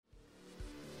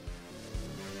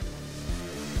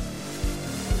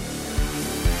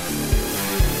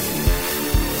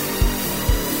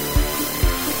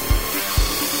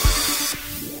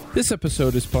This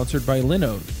episode is sponsored by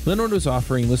Linode. Linode is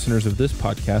offering listeners of this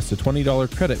podcast a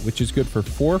 $20 credit, which is good for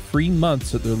 4 free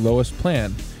months at their lowest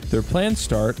plan. Their plans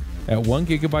start at 1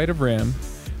 gigabyte of RAM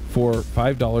for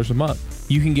 $5 a month.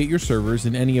 You can get your servers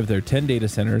in any of their 10 data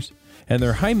centers, and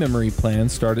their high memory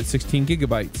plans start at 16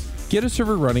 gigabytes. Get a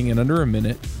server running in under a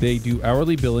minute. They do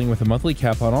hourly billing with a monthly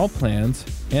cap on all plans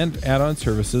and add-on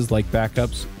services like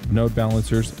backups, node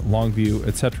balancers, Longview,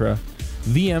 etc.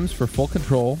 VMs for full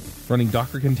control, running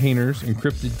Docker containers,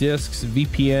 encrypted disks,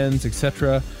 VPNs,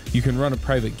 etc. You can run a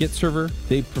private Git server.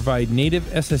 They provide native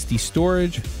SSD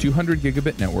storage, 200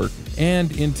 gigabit network,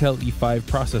 and Intel E5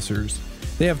 processors.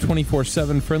 They have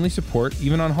 24/7 friendly support,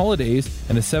 even on holidays,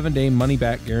 and a 7-day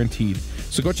money-back guaranteed.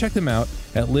 So go check them out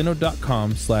at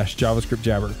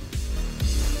linode.com/JavaScriptJabber.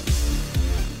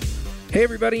 Hey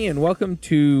everybody, and welcome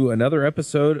to another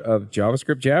episode of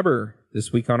JavaScript Jabber.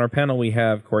 This week on our panel we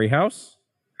have Corey House.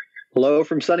 Hello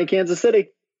from sunny Kansas City.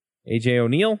 AJ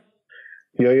O'Neill.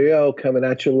 Yo, coming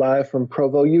at you live from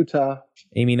Provo, Utah.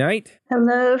 Amy Knight.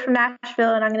 Hello from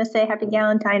Nashville, and I'm going to say Happy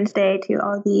Galentine's Day to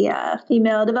all the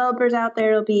female developers out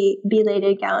there. It'll be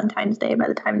belated Galentine's Day by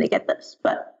the time they get this,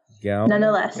 but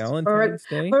nonetheless,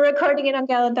 we're recording it on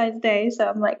Galentine's Day, so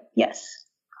I'm like, yes.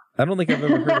 I don't think I've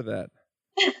ever heard of that.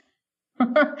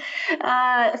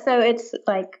 So it's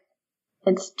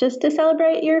just to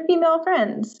celebrate your female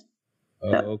friends.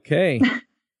 Okay.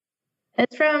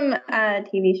 It's from a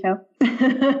TV show.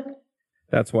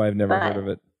 That's why I've never heard of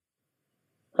it.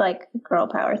 Like girl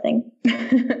power thing.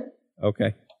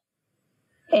 Okay.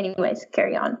 Anyways,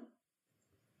 carry on.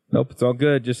 Nope, it's all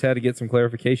good. Just had to get some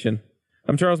clarification.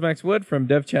 I'm Charles Max Wood from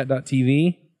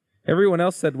devchat.tv. Everyone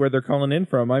else said where they're calling in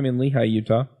from. I'm in Lehi,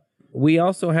 Utah. We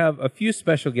also have a few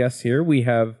special guests here. We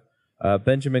have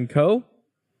Benjamin Coe.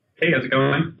 Hey, how's it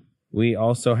going? We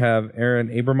also have Aaron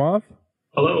Abramov.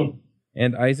 Hello.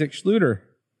 And Issac Schleuter.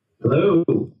 Hello.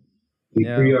 We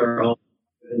three are all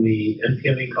in the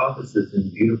NPM Inc. offices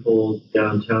in beautiful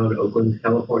downtown Oakland,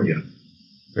 California.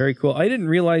 Very cool. I didn't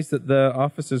realize that the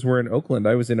offices were in Oakland.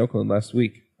 I was in Oakland last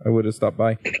week. I would have stopped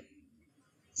by.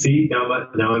 See, now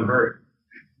I'm hurt.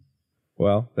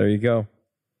 Well, there you go.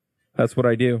 That's what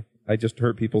I do. I just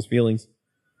hurt people's feelings.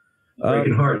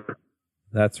 Breaking heart.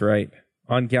 That's right.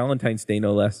 On Galentine's Day,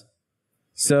 no less.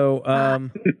 So,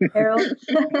 Harold.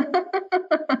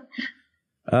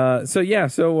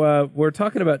 We're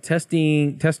talking about test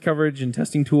coverage and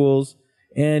testing tools,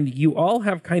 and you all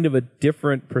have kind of a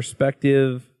different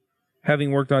perspective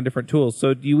having worked on different tools.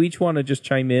 So do you each want to just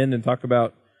chime in and talk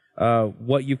about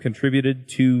what you contributed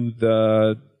to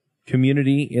the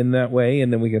community in that way,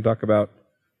 and then we can talk about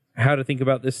how to think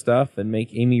about this stuff and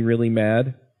make Amy really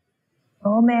mad?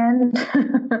 Oh, man.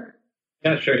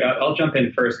 Yeah, sure. I'll jump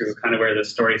in first because it's kind of where the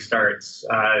story starts.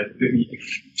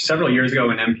 Several years ago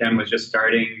when NPM was just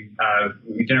starting,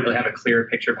 we didn't really have a clear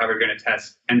picture of how we were going to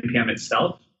test NPM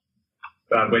itself,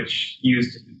 which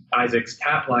used Issac's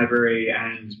TAP library,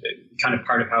 and kind of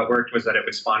part of how it worked was that it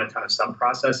would spawn a ton of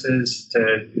sub-processes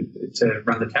to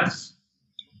run the tests.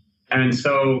 And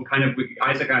so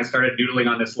Issac and I started doodling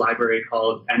on this library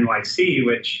called NYC,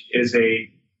 which is a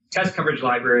test coverage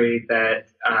library that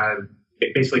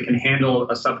it basically can handle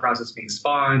a sub-process being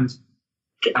spawned,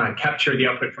 capture the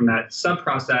output from that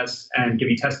sub-process, and give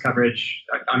you test coverage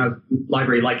on a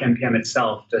library like NPM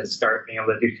itself to start being able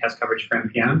to do test coverage for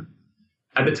NPM.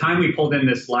 At the time, we pulled in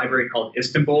this library called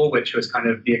Istanbul, which was kind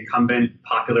of the incumbent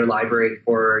popular library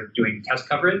for doing test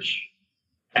coverage.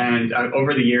 And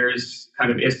over the years,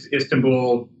 kind of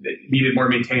Istanbul needed more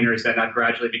maintainers, and I've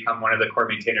gradually become one of the core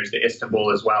maintainers to Istanbul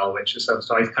as well, so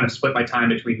I kind of split my time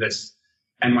between this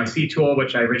NYC tool,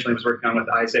 which I originally was working on with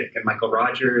Issac and Michael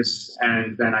Rogers,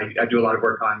 and then I do a lot of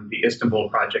work on the Istanbul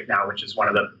project now, which is one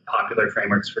of the popular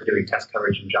frameworks for doing test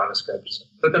coverage in JavaScript.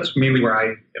 So that's mainly where I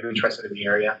am interested in the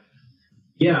area.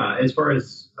 Yeah, as far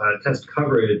as test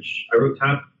coverage, I wrote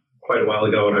TAP quite a while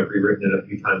ago, and I've rewritten it a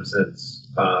few times since.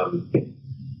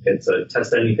 It's a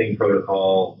test anything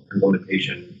protocol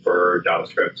implementation for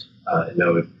JavaScript in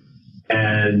Node,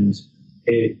 and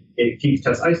it keeps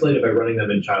tests isolated by running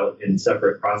them in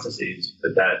separate processes,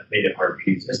 but that made it hard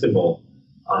to use Istanbul.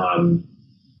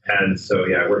 And so,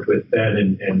 I worked with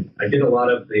Ben, and I did a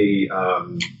lot of the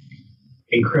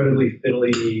incredibly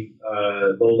fiddly,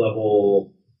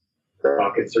 low-level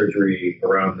rocket surgery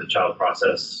around the child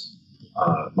process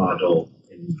module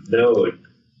in Node.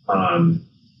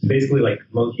 Basically, like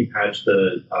monkey patch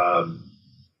the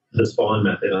spawn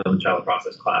method on the child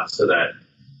process class so that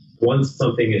once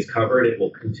something is covered, it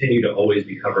will continue to always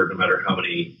be covered no matter how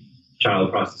many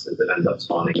child processes it ends up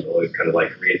spawning. It will always kind of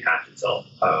like reattach itself.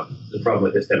 The problem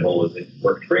with Istanbul is it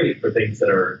worked great for things that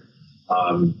are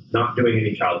not doing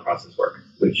any child process work,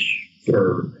 which I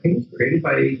think was created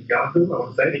by Yahoo, I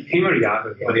want to say. It came out of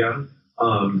Yahoo.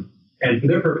 And for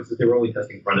their purposes, they were only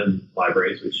testing front-end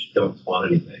libraries, which don't spawn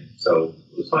anything, so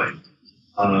it was fine.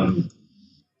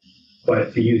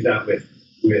 But to use that with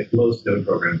most node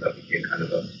programs, that became kind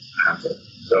of a hassle.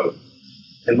 So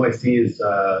NYC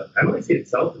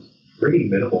itself is pretty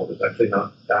minimal. There's actually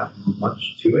not that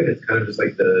much to it. It's kind of just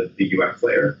like the UX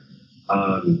layer.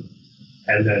 And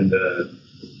then the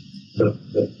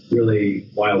really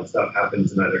wild stuff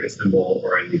happens in either Istanbul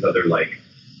or in these other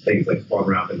things like spawn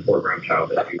wrap and foreground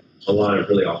child that do a lot of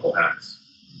really awful hacks.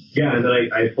 Yeah, and then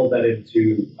I pulled that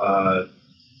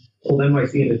pulled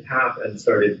NYC into TAP and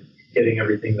started getting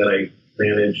everything that I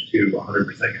managed to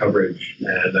 100% coverage,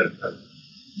 and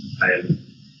I am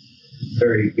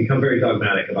become very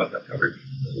dogmatic about that coverage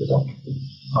as a result.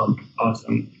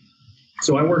 Awesome.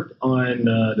 So I worked on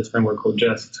this framework called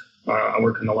Jest. I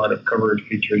work on a lot of coverage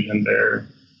features in there.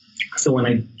 So when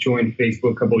I joined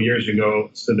Facebook a couple of years ago,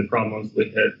 so the problems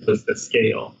with it was the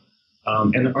scale.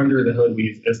 And under the hood, we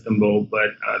used Istanbul, but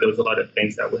there was a lot of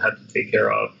things that we had to take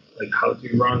care of, like how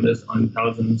to run this on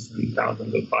thousands and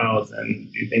thousands of files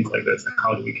and do things like this, and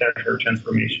how do we capture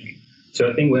transformation. So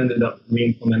I think we ended up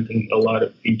re-implementing a lot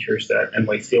of features that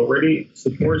NYC already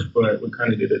supports, but we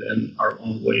kind of did it in our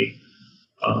own way.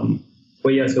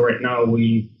 But yeah, so right now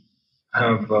we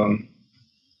have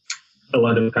a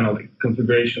lot of kind of like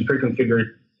configuration, pre-configured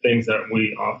things that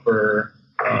we offer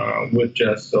with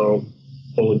Jest. So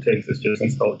all it takes is just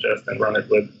install Jest and run it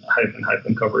with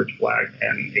 -- coverage flag,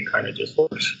 and it kind of just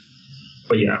works.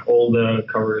 But yeah, all the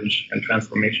coverage and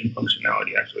transformation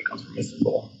functionality actually comes from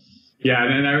Istanbul. Yeah,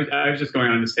 and I was just going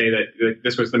on to say that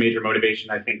this was the major motivation,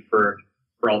 I think, for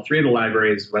all three of the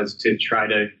libraries, was to try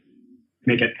to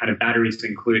make it kind of batteries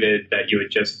included, that you would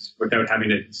just, without having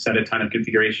to set a ton of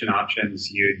configuration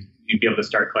options, you'd be able to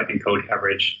start collecting code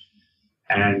coverage.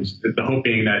 And the hope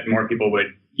being that more people would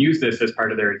use this as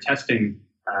part of their testing,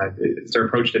 their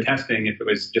approach to testing, if it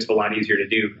was just a lot easier to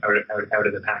do out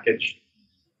of the package.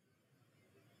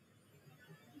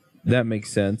 That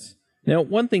makes sense. Now,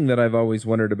 one thing that I've always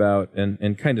wondered about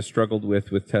and kind of struggled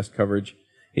with test coverage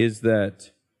is that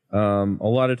a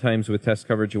lot of times with test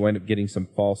coverage, you wind up getting some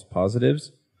false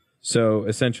positives. So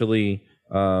essentially,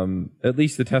 at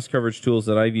least the test coverage tools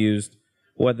that I've used,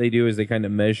 what they do is they kind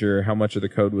of measure how much of the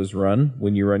code was run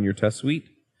when you run your test suite.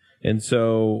 And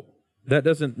so that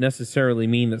doesn't necessarily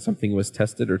mean that something was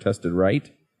tested or tested right.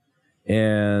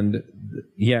 And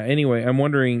yeah, anyway, I'm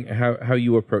wondering how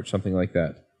you approach something like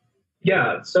that.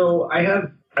 Yeah, so I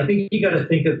think you got to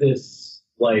think of this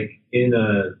like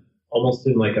almost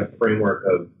in like a framework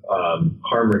of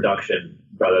harm reduction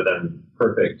rather than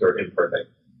perfect or imperfect.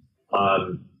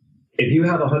 If you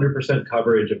have 100%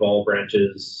 coverage of all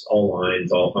branches, all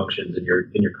lines, all functions in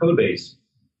your code base,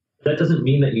 that doesn't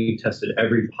mean that you tested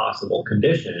every possible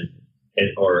condition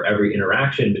or every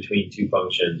interaction between two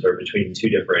functions or between two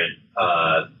different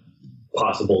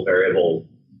possible variable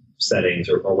settings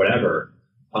or whatever.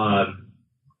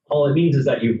 All it means is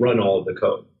that you've run all of the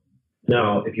code.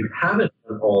 Now, if you haven't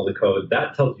run all of the code,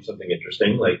 that tells you something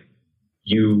interesting. Like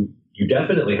you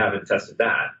definitely haven't tested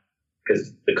that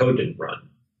because the code didn't run.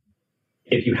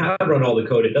 If you have run all the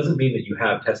code, it doesn't mean that you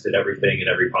have tested everything in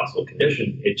every possible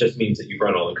condition. It just means that you've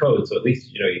run all the code. So at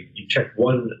least you checked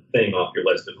one thing off your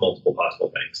list of multiple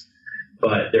possible things.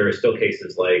 But there are still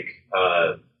cases like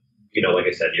like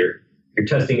I said, you're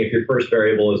testing if your first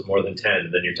variable is more than 10,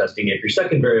 and then you're testing if your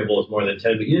second variable is more than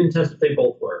 10, but you didn't test if they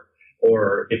both were,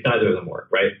 or if neither of them were,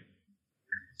 right?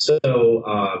 So,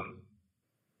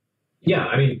 yeah,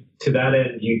 I mean, to that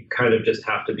end, you kind of just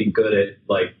have to be good at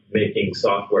like making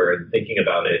software and thinking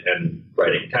about it and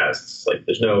writing tests. Like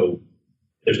there's no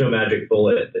magic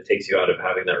bullet that takes you out of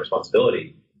having that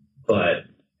responsibility, but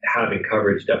having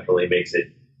coverage definitely makes it,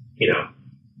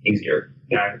 easier.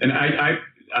 Yeah, and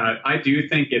I do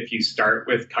think if you start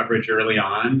with coverage early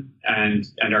on and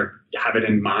have it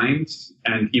in mind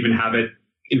and even have it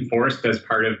enforced as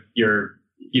part of your,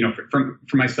 for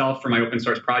myself, for my open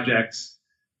source projects,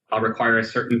 I'll require a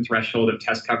certain threshold of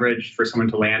test coverage for someone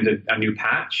to land a new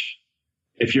patch.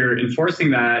 If you're enforcing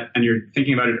that and you're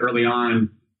thinking about it early on,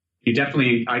 you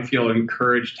definitely, I feel,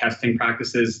 encourage testing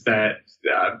practices that,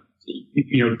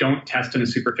 don't test in a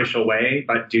superficial way,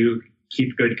 but do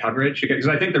keep good coverage. Because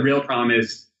I think the real problem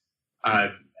is,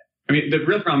 the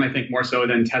real problem, I think, more so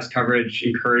than test coverage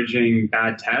encouraging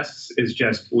bad tests is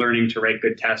just learning to write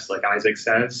good tests, like Issac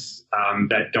says,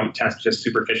 that don't test just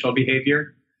superficial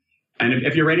behavior. And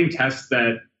if you're writing tests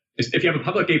if you have a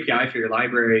public API for your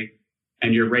library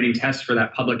and you're writing tests for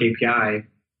that public API,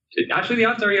 Actually, the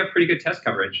odds are you have pretty good test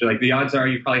coverage. Like the odds are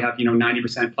you probably have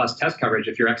 90% plus test coverage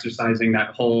if you're exercising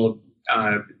that whole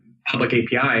public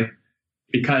API,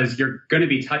 because you're going to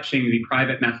be touching the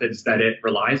private methods that it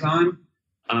relies on.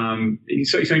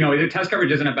 So the test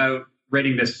coverage isn't about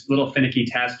writing this little finicky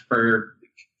test for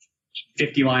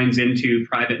 50 lines into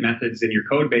private methods in your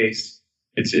code base.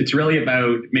 It's really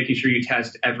about making sure you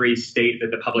test every state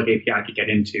that the public API could get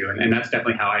into, and that's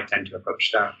definitely how I tend to approach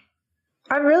stuff.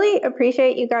 I really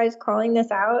appreciate you guys calling this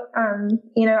out.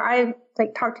 I've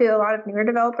talked to a lot of newer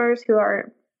developers who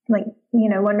are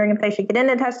wondering if they should get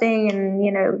into testing,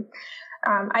 and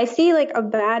I see a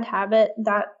bad habit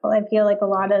that I feel like a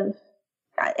lot of,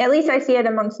 at least I see it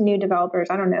amongst new developers.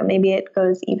 I don't know, maybe it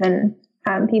goes even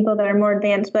people that are more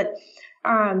advanced, but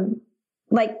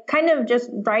kind of just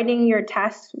writing your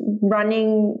tests,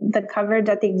 running the coverage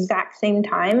at the exact same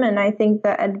time. And I think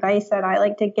the advice that I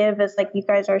like to give is you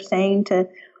guys are saying, to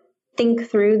think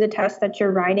through the test that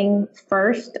you're writing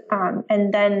first,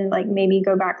 and then maybe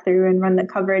go back through and run the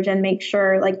coverage and make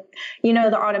sure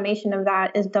the automation of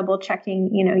that is double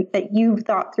checking, that you've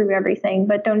thought through everything,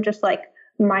 but don't just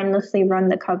mindlessly run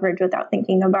the coverage without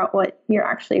thinking about what you're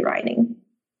actually writing.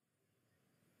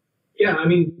 Yeah, I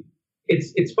mean,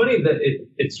 it's funny that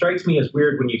it strikes me as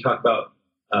weird when you talk about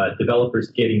developers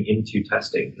getting into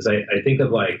testing, because I think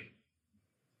of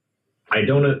I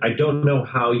don't know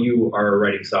how you are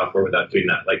writing software without doing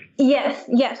that.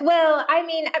 Yes. Well, I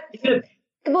mean,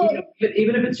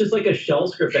 even if it's just a shell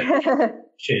script that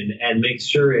and makes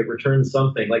sure it returns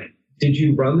something. Did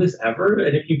you run this ever?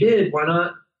 And if you did, why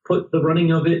not put the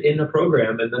running of it in a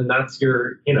program, and then that's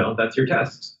your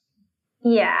test.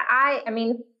 Yeah, I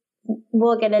mean,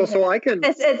 we'll get into. So I can.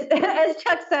 As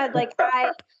Chuck said,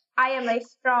 I am a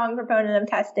strong proponent of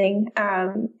testing,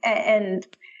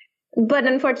 but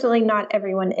unfortunately, not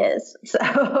everyone is.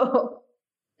 So.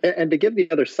 And to give the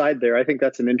other side there, I think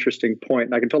that's an interesting point,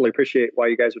 and I can totally appreciate why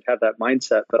you guys would have that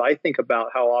mindset. But I think about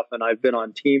how often I've been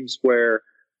on teams where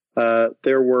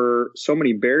there were so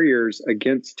many barriers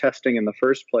against testing in the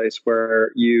first place,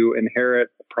 where you inherit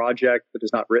a project that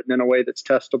is not written in a way that's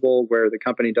testable, where the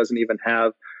company doesn't even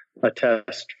have a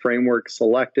test framework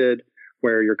selected,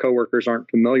 where your coworkers aren't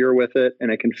familiar with it,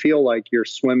 and it can feel like you're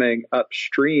swimming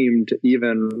upstream to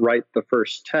even write the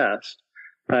first test.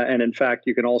 And in fact,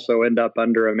 you can also end up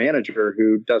under a manager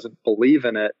who doesn't believe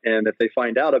in it, and if they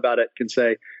find out about it, can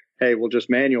say, hey, we'll just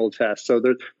manual test. So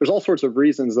there's all sorts of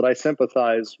reasons that I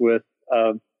sympathize with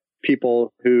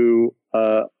people who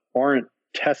aren't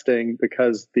testing,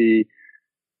 because the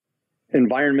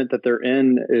environment that they're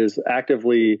in is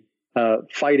actively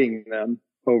fighting them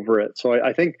over it. So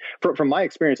I think from my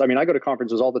experience, I mean, I go to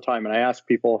conferences all the time and I ask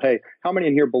people, hey, how many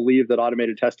in here believe that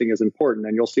automated testing is important?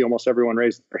 And you'll see almost everyone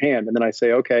raise their hand. And then I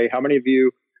say, okay, how many of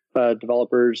you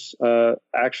developers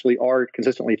actually are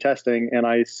consistently testing? And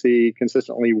I see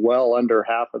consistently well under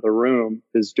half of the room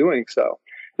is doing so.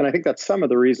 And I think that's some of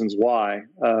the reasons why.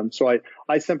 So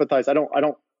I sympathize.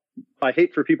 I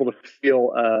hate for people to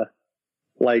feel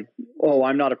oh,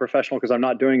 I'm not a professional because I'm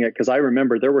not doing it. Because I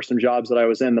remember there were some jobs that I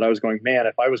was in that I was going, man,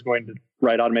 if I was going to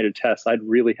write automated tests, I'd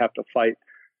really have to fight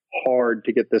hard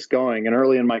to get this going. And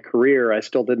early in my career, I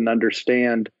still didn't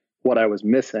understand what I was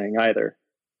missing either.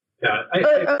 Yeah.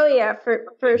 Yeah,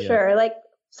 for sure.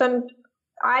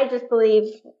 I just believe,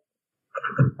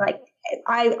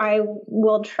 I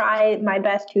will try my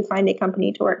best to find a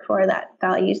company to work for that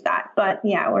values that. But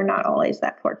yeah, we're not always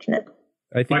that fortunate.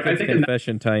 I think it's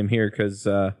confession time here, because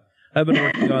I've been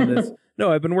working on this.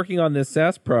 No, I've been working on this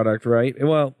SaaS product, right?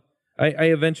 Well, I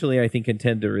eventually, I think,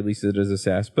 intend to release it as a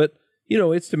SaaS, but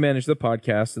it's to manage the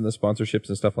podcast and the sponsorships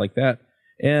and stuff like that.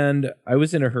 And I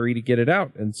was in a hurry to get it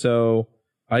out, and so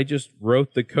I just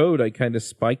wrote the code. I kind of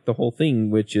spiked the whole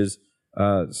thing, which is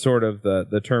sort of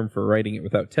the term for writing it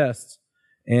without tests.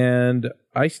 And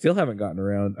I still haven't gotten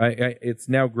around. It's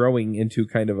now growing into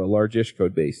kind of a large-ish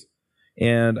code base.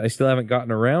 And I still haven't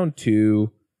gotten around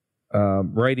to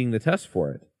writing the test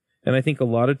for it. And I think a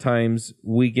lot of times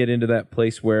we get into that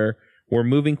place where we're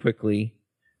moving quickly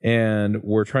and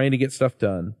we're trying to get stuff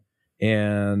done.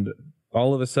 And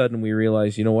all of a sudden we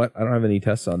realize, you know what, I don't have any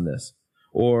tests on this.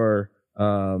 Or,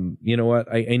 you know what,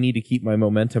 I need to keep my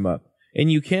momentum up. And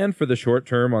you can for the short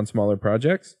term on smaller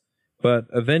projects, but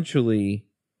eventually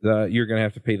you're going to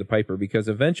have to pay the piper, because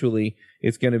eventually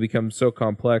it's going to become so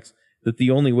complex that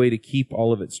the only way to keep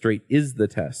all of it straight is the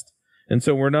test. And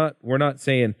so we're not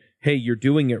saying, hey, you're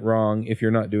doing it wrong if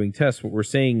you're not doing tests. What we're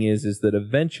saying is that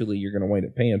eventually you're going to wind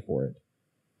up paying for it.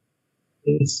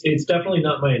 It's definitely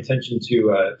not my intention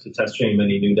to test shame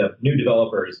any new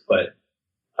developers, but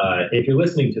if you're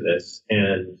listening to this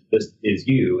and this is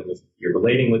you and you're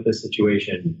relating with this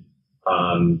situation,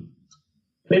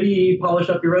 maybe polish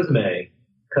up your resume,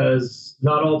 because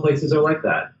not all places are like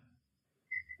that.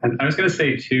 And I was going to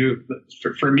say too,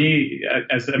 for me,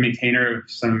 as a maintainer of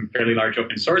some fairly large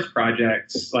open source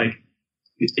projects, like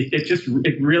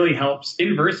it really helps.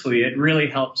 Inversely, it really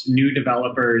helps new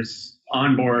developers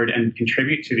onboard and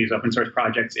contribute to these open source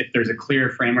projects if there's a clear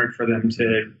framework for them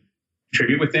to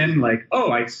contribute within. Like,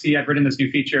 oh, I see I've written this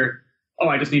new feature. Oh,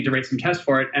 I just need to write some tests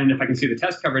for it. And if I can see the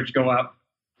test coverage go up,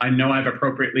 I know I've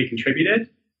appropriately contributed.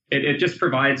 It just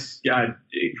provides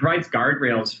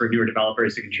guardrails for newer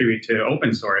developers to contribute to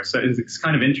open source. So it's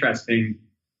kind of interesting.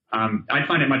 I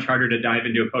find it much harder to dive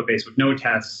into a code base with no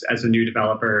tests as a new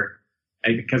developer,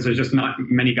 because there's just not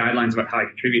many guidelines about how I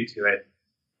contribute to it.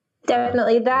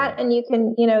 Definitely that, and you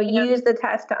can use the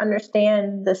test to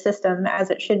understand the system as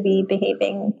it should be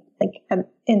behaving, like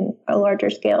in a larger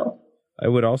scale. I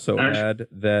would also add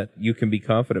that you can be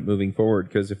confident moving forward,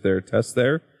 because if there are tests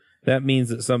there, that means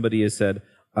that somebody has said,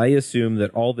 I assume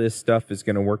that all this stuff is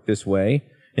going to work this way.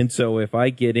 And so if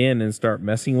I get in and start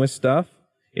messing with stuff,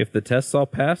 if the tests all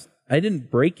pass, I didn't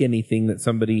break anything that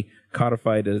somebody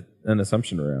codified an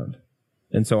assumption around.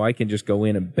 And so I can just go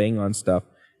in and bang on stuff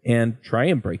and try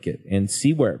and break it and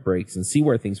see where it breaks and see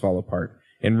where things fall apart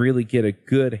and really get a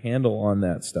good handle on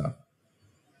that stuff.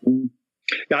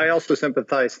 Yeah, I also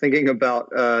sympathize thinking about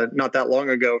not that long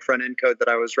ago, front-end code that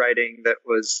I was writing that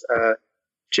was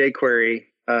jQuery,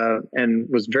 and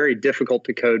was very difficult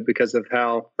to code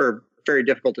or very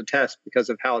difficult to test because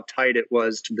of how tight it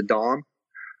was to the DOM.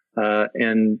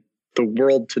 And the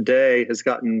world today has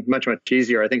gotten much, much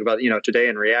easier. I think about, today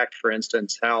in React, for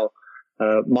instance, how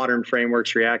modern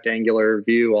frameworks, React, Angular,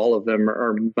 Vue, all of them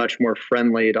are much more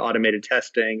friendly to automated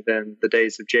testing than the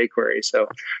days of jQuery. So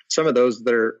some of those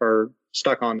that are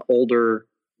stuck on older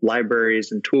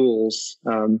libraries and tools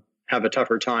have a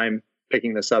tougher time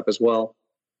picking this up as well.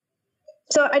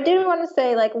 So I do want to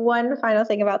say one final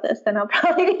thing about this, then I'll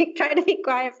probably try to be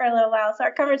quiet for a little while. So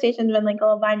our conversation's been a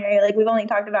little binary. We've only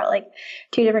talked about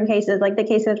two different cases, the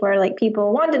cases where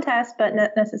people want to test, but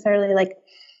not necessarily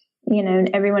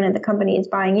everyone in the company is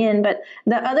buying in. But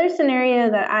the other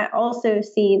scenario that I also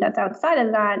see that's outside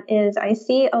of that is I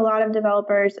see a lot of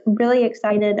developers really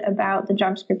excited about the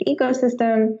JavaScript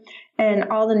ecosystem and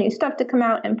all the new stuff to come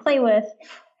out and play with.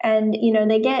 And,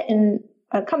 they get in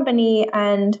a company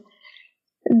and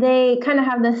they kind of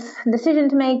have this decision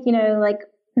to make,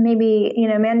 maybe,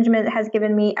 management has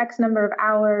given me X number of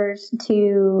hours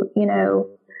to, either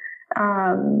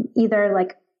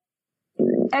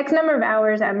X number of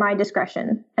hours at my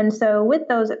discretion. And so with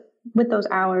those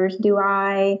hours, do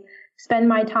I spend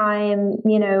my time,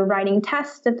 writing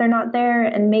tests if they're not there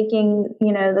and making,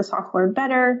 the software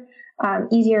better,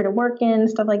 easier to work in,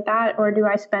 stuff like that? Or do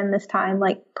I spend this time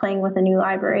playing with a new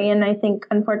library? And I think,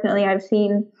 unfortunately, I've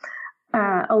seen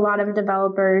a lot of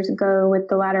developers go with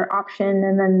the latter option,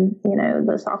 and then,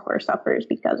 the software suffers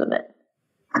because of it.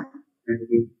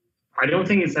 I don't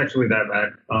think it's actually that bad.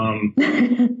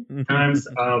 Times,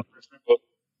 for example,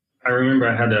 I remember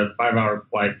I had a 5-hour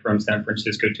flight from San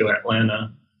Francisco to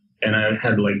Atlanta, and I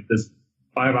had this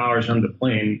 5 hours on the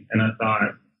plane, and I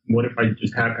thought, what if I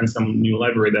just hack on some new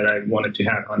library that I wanted to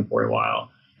hack on for a while?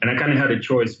 And I kind of had a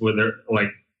choice whether,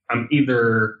 I'm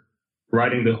either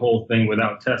writing the whole thing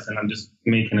without tests and I'm just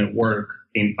making it work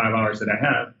in 5 hours that I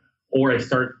have, or I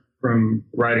start from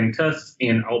writing tests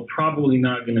and I'm probably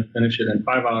not going to finish it in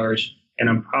 5 hours, and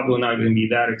I'm probably not going to be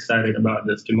that excited about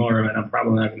this tomorrow, and I'm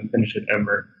probably not going to finish it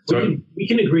ever. So we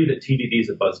can agree that TDD is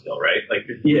a buzzkill, right?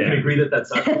 We can agree that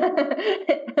that's not.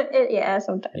 Yeah,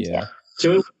 sometimes. Yeah.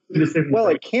 So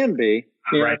it can be.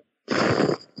 Yeah. Right.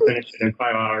 Finished it in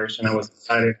 5 hours, and I was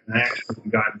excited, and I actually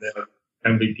got the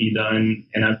MVP done,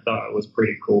 and I thought it was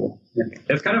pretty cool.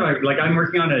 It's kind of I'm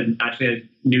working on a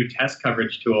new test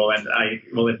coverage tool, and I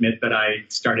will admit that I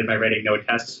started by writing no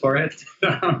tests for it.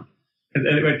 Because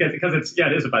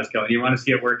it is a buzzkill, and you want to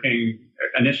see it working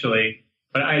initially.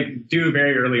 But I do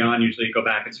very early on usually go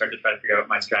back and start to try to figure out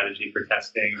my strategy for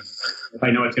testing if I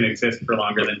know it's going to exist for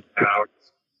longer than 5 hours.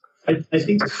 I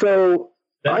think so.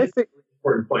 That's an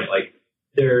important point.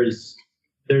 There's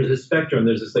a spectrum.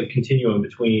 There's this continuum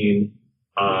between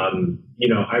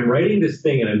I'm writing this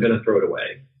thing and I'm going to throw it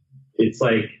away. It's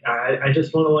I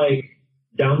just want to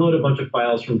download a bunch of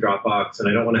files from Dropbox, and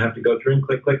I don't want to have to go through and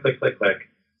click.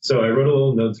 So I wrote a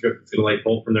little node script that's going to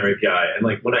pull from their API. And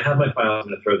when I have my file, I'm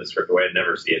going to throw the script away and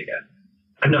never see it again.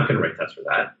 I'm not going to write tests for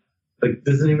that.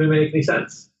 This doesn't even make any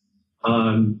sense.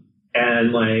 And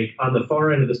on the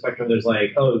far end of the spectrum, there's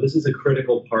this is a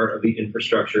critical part of the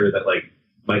infrastructure that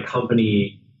my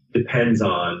company depends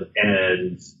on,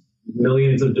 and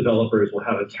millions of developers will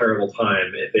have a terrible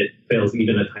time if it fails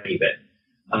even a tiny bit.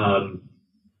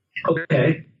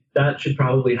 Okay, that should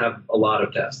probably have a lot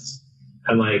of tests.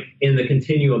 And like in the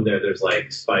continuum there's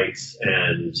like spikes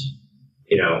and,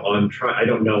 I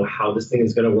don't know how this thing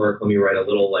is going to work. Let me write a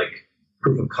little like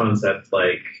proof of concept,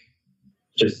 like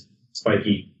just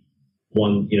spiky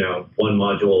one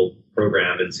module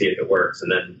program and see if it works.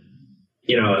 And then,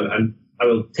 I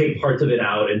will take parts of it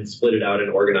out and split it out and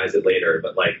organize it later.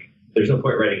 But like, there's no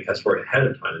point writing tests for it ahead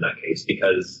of time in that case,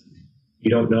 because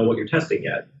you don't know what you're testing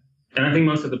yet. And I think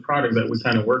most of the products that we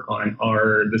kind of work on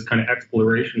are this kind of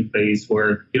exploration phase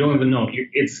where you don't even know.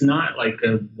 It's not like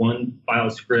a one file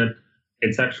script.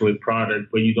 It's actually a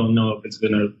product, but you don't know if it's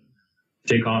going to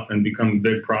take off and become a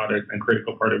big product and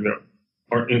critical part of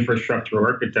our infrastructure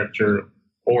or architecture,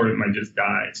 or it might just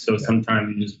die. So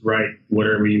sometimes you just write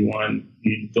whatever you want.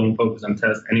 You don't focus on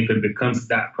tests. And if it becomes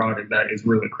that product that is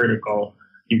really critical,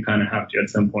 you kind of have to at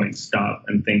some point stop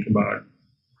and think about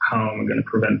how am I going to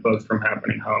prevent bugs from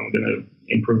happening? How am I going to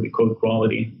improve the code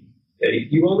quality?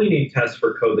 You only need tests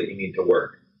for code that you need to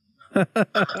work.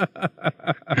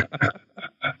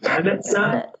 And that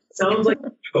sounds like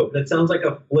a joke. That sounds like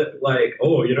a flip, like,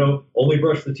 only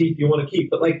brush the teeth you want to keep.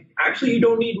 But like, actually, you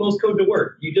don't need most code to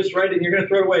work. You just write it and you're going to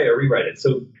throw it away or rewrite it.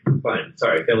 So fine.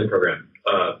 Sorry, failing program.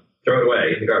 Throw it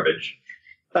away in the garbage.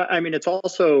 I mean, it's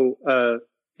also,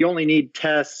 you only need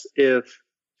tests if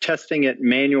testing it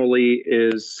manually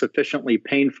is sufficiently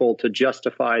painful to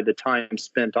justify the time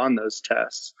spent on those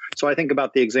tests. So I think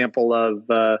about the example of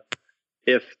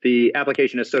if the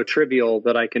application is so trivial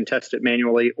that I can test it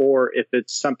manually, or if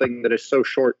it's something that is so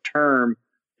short term,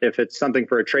 if it's something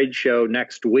for a trade show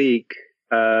next week,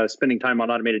 spending time on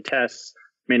automated tests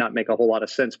may not make a whole lot of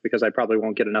sense because I probably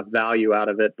won't get enough value out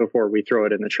of it before we throw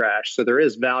it in the trash. So there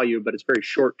is value, but it's very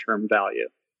short-term value.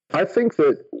 I think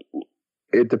that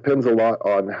it depends a lot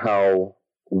on how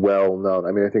well known.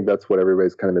 I mean, I think that's what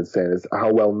everybody's kind of been saying, is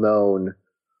how well known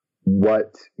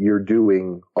what you're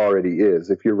doing already is.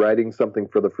 If you're writing something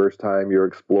for the first time, you're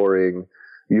exploring,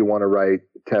 you want to write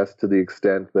tests to the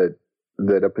extent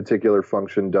that a particular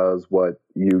function does what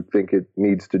you think it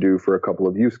needs to do for a couple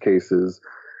of use cases.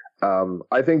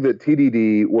 I think that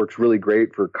TDD works really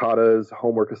great for katas,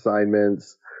 homework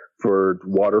assignments, for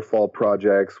waterfall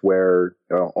projects where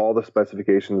all the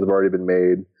specifications have already been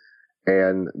made,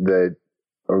 and that,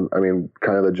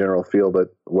 kind of the general feel that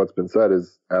what's been said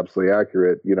is absolutely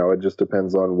accurate. It just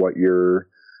depends on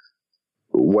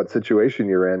what situation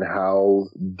you're in, how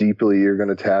deeply you're going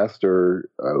to test, or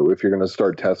if you're going to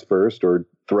start test first or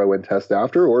throw in test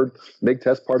after, or make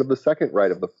test part of the second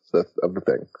write of the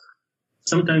thing.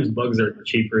 Sometimes bugs are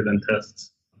cheaper than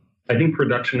tests. I think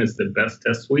production is the best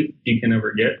test suite you can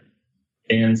ever get.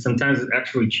 And sometimes it's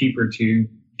actually cheaper to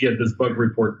get this bug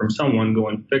report from someone, go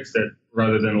and fix it,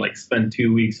 rather than like spend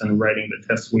 2 weeks on writing the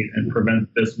test suite and prevent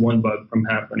this one bug from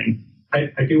happening. I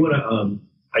do want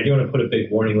to put a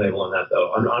big warning label on that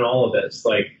though, on all of this.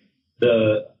 Like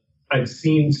I've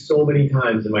seen so many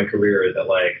times in my career that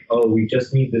like, we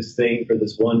just need this thing for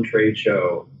this one trade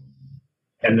show,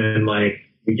 and then like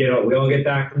we all get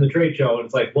back from the trade show and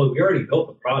it's like, well, we already built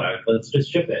the product, let's just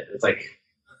ship it. It's like,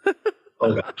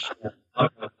 oh gosh.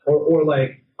 Or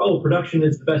like, production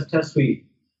is the best test suite.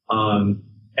 And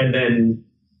then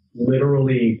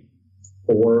literally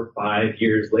 4 or 5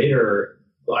 years later,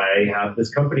 I have this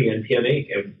company, NPM Inc.,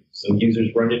 and some users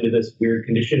run into this weird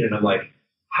condition. And I'm like,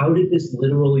 how did this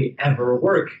literally ever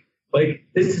work? Like,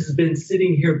 this has been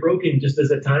sitting here broken just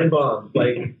as a time bomb,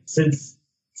 like since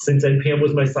NPM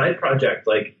was my side project.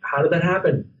 Like, how did that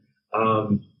happen?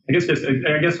 I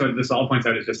guess what this all points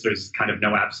out is just there's kind of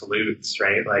no absolutes,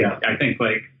 right? Like, yeah. I think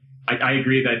I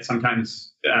agree that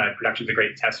sometimes production's a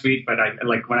great test suite, but I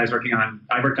worked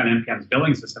on NPM's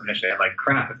billing system initially. I'm like,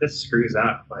 crap, if this screws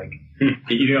up, like,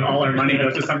 all our money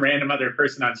goes to some random other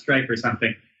person on strike or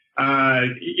something.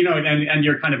 And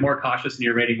you're kind of more cautious and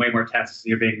you're rating way more tests.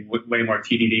 You're being way more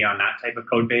TDD on that type of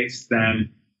code base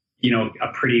than,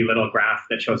 a pretty little graph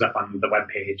that shows up on the web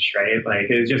page, right? Like,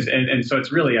 it's just, and so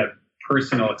it's really a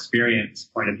personal experience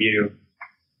point of view.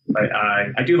 But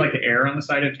I do like to err on the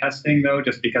side of testing, though,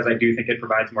 just because I do think it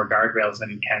provides more guardrails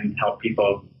and can help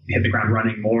people hit the ground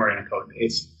running more in a code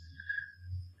base.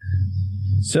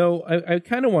 So I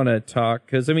kind of want to talk,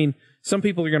 because, some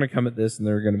people are going to come at this and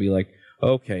they're going to be like,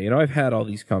 okay, I've had all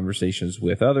these conversations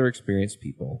with other experienced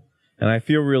people, and I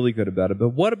feel really good about it. But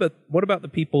what about the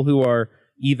people who are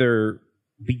either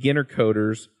beginner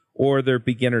coders or they're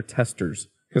beginner testers?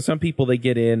 Because some people, they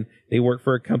get in, they work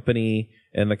for a company,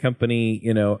 and the company,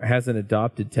 hasn't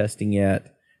adopted testing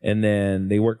yet, and then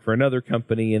they work for another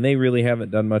company, and they really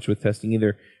haven't done much with testing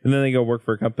either. And then they go work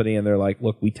for a company, and they're like,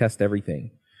 look, we test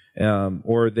everything.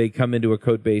 Or they come into a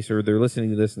code base, or they're listening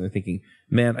to this, and they're thinking,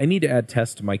 man, I need to add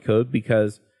tests to my code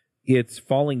because it's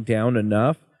falling down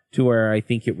enough to where I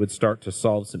think it would start to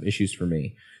solve some issues for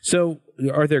me. So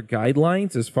are there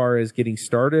guidelines as far as getting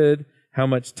started, how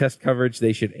much test coverage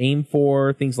they should aim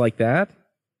for, things like that?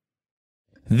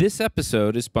 This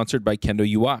episode is sponsored by Kendo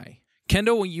UI.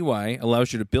 Kendo UI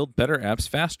allows you to build better apps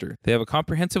faster. They have a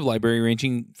comprehensive library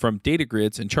ranging from data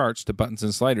grids and charts to buttons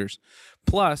and sliders.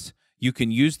 Plus, you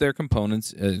can use their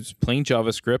components as plain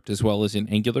JavaScript as well as in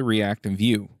Angular, React, and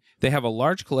Vue. They have a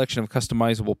large collection of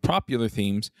customizable popular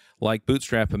themes like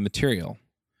Bootstrap and Material.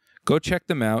 Go check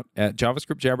them out at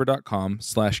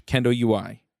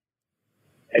javascriptjabber.com/KendoUI.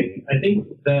 I think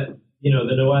that,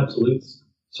 the no absolutes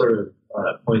sort of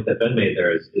point that Ben made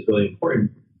there is really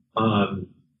important.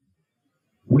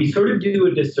 We sort of do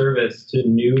a disservice to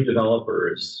new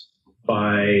developers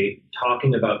by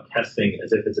talking about testing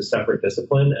as if it's a separate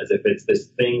discipline, as if it's this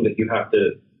thing that you have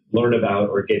to learn about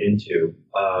or get into.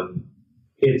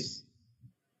 It's,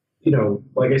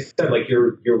 like I said, like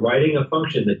you're writing a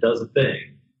function that does a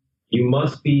thing. You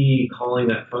must be calling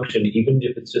that function, even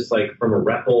if it's just like from a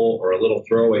REPL or a little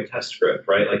throwaway test script,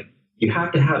 right? Like you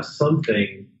have to have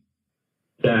something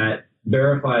that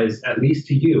verifies, at least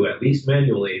to you, at least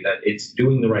manually, that it's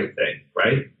doing the right thing,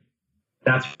 right?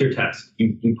 That's your test.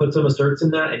 You put some asserts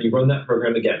in that and you run that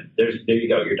program again. There you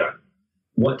go, you're done.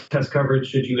 What test coverage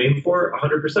should you aim for?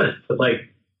 100%. But like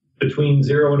between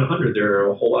 0 and 100, there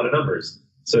are a whole lot of numbers.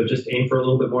 So just aim for a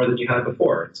little bit more than you had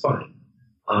before. It's fine.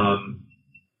 I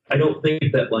don't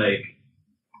think that like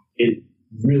it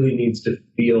really needs to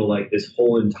feel like this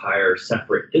whole entire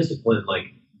separate discipline, like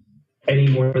any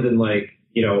more than like,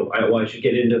 I should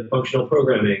get into functional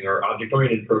programming or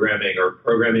object-oriented programming or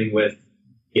programming with,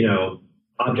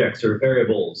 objects or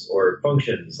variables or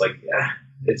functions. Like,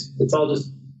 it's all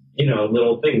just,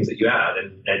 little things that you add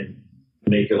and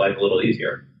make your life a little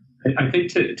easier. I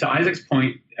think to Isaac's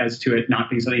point as to it not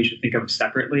being something you should think of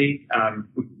separately,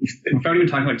 without even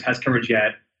talking about test coverage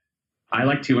yet, I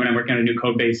like to, when I'm working on a new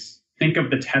code base, think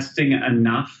of the testing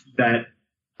enough that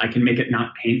I can make it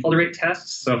not painful to write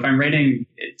tests. So if I'm writing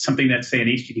something that's, say, an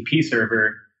HTTP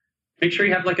server, make sure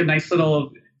you have like a nice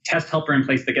little test helper in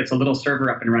place that gets a little server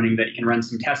up and running that you can run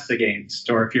some tests against.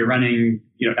 Or if you're running,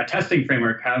 a testing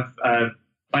framework, have a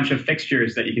bunch of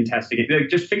fixtures that you can test against. Like,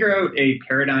 just figure out a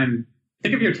paradigm.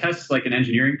 Think of your tests like an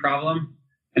engineering problem,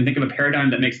 and think of a paradigm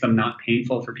that makes them not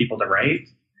painful for people to write,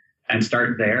 and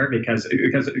start there because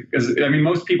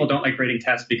most people don't like writing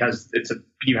tests because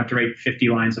you have to write 50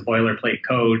 lines of boilerplate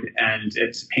code and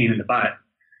it's a pain in the butt.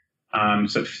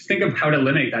 So think of how to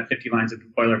eliminate that 50 lines of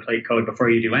boilerplate code before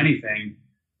you do anything.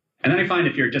 And then I find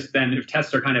if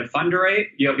tests are kind of fun to write,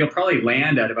 you'll probably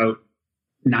land at about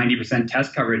 90%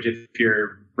 test coverage if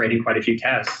you're writing quite a few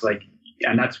tests.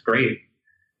 And that's great.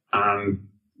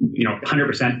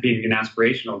 100% being an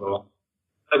aspirational goal.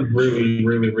 I really,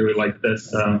 really, really like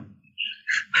this.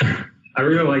 I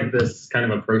really like this kind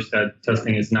of approach that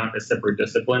testing is not a separate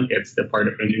discipline. It's the part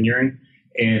of engineering.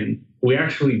 And we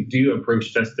actually do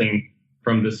approach testing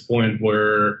from this point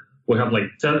where we have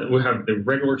the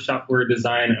regular software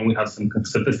design and we have some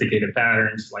sophisticated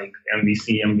patterns like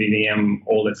MVC, MVVM,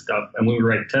 all that stuff. And when we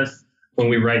write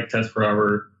tests for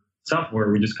our software,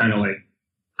 we just kind of like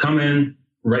come in,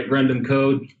 write random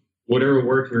code, whatever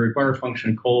works, we require a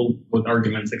function call with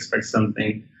arguments, expect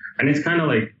something. And it's kind of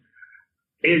like,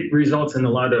 it results in a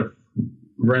lot of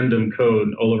random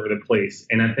code all over the place.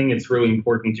 And I think it's really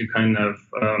important to kind of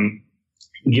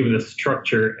give the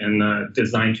structure and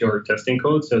design to our testing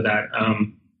code so that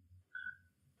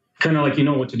kind of like you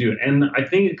know what to do. And I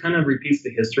think it kind of repeats the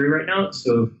history right now.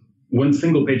 So when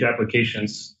single page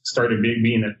applications started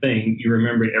being a thing, you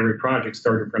remember every project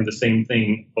started from the same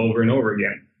thing over and over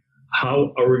again.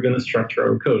 How are we going to structure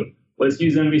our code? Let's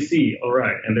use MVC. All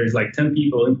right. And there's like 10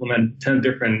 people implement 10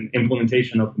 different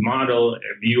implementation of the model, a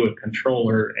view, a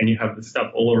controller, and you have this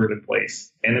stuff all over the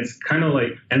place. And it's kind of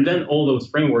like, and then all those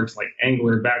frameworks like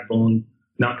Angular, Backbone,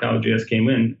 Knockout.js came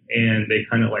in and they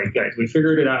kind of like, guys, we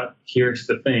figured it out. Here's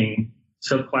the thing,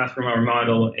 subclass from our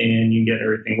model, and you get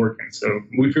everything working. So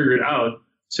we figured it out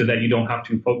so that you don't have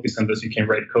to focus on this. You can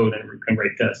write code and you can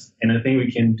write tests. And I think we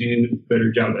can do a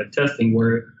better job at testing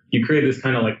where you create this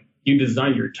kind of like, you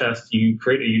design your test, you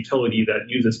create a utility that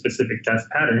uses a specific test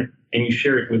pattern, and you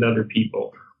share it with other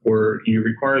people, or you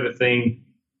require the thing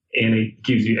and it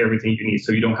gives you everything you need.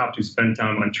 So you don't have to spend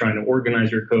time on trying to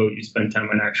organize your code. You spend time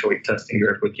on actually testing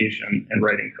your application and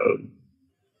writing code.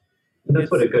 And that's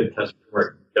what a good test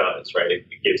framework does. does, right? It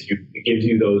gives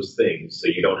you those things, so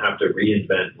you don't have to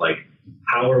reinvent. Like,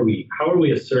 how are we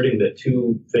asserting that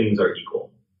two things are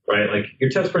equal, right? Like, your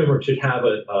test framework should have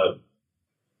a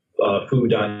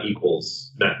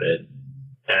foo.equals method,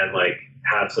 and like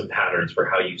have some patterns for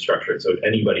how you structure it, so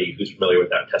anybody who's familiar with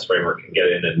that test framework can get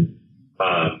in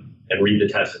and read the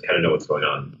test and kind of know what's going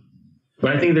on.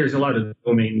 But I think there's a lot of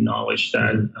domain knowledge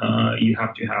that you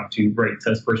have to write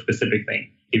tests for a specific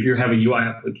thing. If you have a UI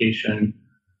application,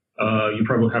 you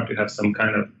probably have to have some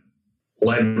kind of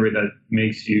library that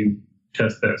makes you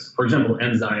test this. For example,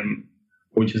 Enzyme,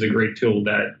 which is a great tool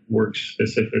that works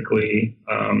specifically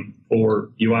for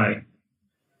UI.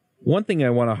 One thing I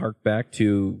want to hark back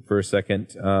to for a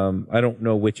second, I don't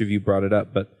know which of you brought it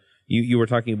up, but you were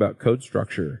talking about code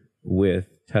structure with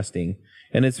testing.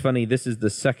 And it's funny, this is the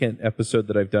second episode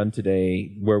that I've done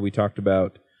today where we talked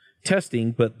about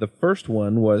testing, but the first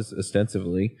one was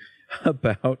ostensibly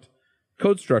about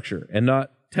code structure and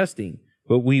not testing.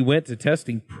 But we went to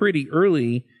testing pretty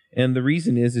early, and the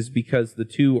reason is because the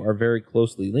two are very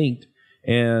closely linked.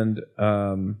 And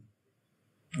a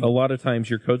lot of times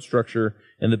your code structure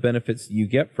and the benefits that you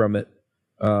get from it,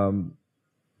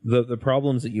 the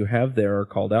problems that you have there are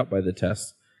called out by the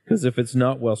tests. Because if it's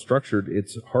not well structured,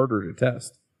 it's harder to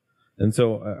test. And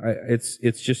so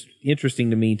it's just interesting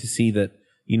to me to see that,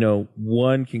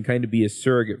 one can kind of be a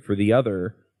surrogate for the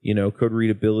other, code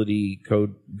readability,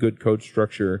 good code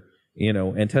structure,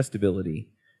 and testability.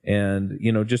 And,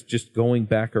 just going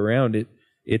back around,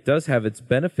 it does have its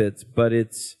benefits, but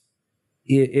it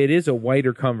is a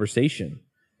wider conversation.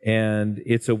 And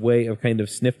it's a way of kind of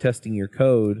sniff testing your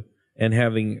code and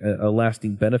having a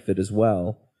lasting benefit as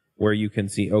well, where you can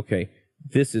see, okay,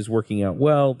 this is working out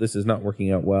well, this is not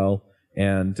working out well,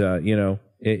 and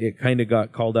it kind of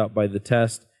got called out by the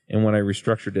test, and when I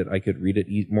restructured it, I could read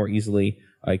it more easily,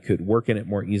 I could work in it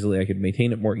more easily, I could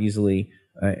maintain it more easily,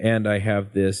 and I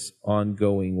have this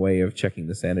ongoing way of checking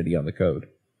the sanity on the code.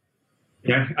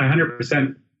 Yeah, I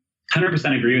 100%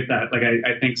 agree with that. Like,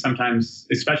 I think sometimes,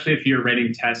 especially if you're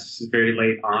writing tests very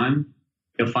late on,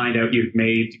 you'll find out you've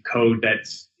made code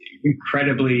that's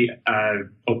incredibly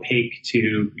opaque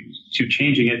to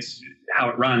changing how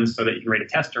it runs so that you can write a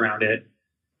test around it.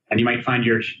 And you might find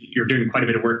you're doing quite a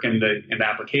bit of work in the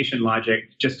application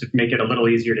logic just to make it a little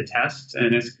easier to test.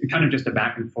 And it's kind of just a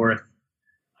back and forth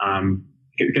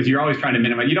because you're always trying to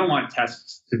minimize. You don't want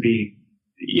tests to be,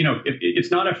 if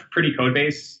it's not a pretty code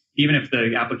base, even if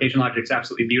the application logic is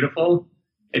absolutely beautiful,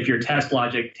 if your test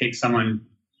logic takes someone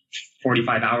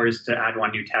 45 hours to add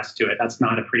one new test to it, that's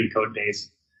not a pretty code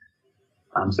base.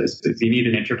 So you need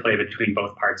an interplay between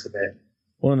both parts of it.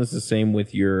 Well, and it's the same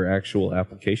with your actual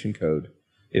application code.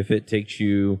 If it takes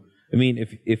you,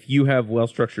 if you have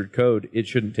well-structured code, it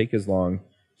shouldn't take as long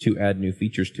to add new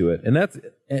features to it. And that's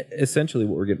essentially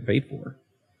what we're getting paid for.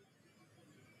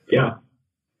 Yeah.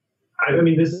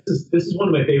 This is one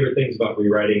of my favorite things about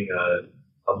rewriting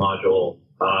a module.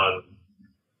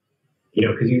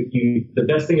 Because the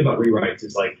best thing about rewrites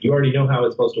is, like, you already know how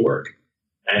it's supposed to work.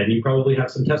 And you probably have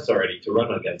some tests already to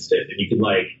run against it, and you can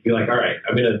be like, all right,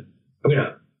 I'm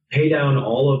gonna pay down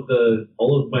all of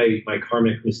my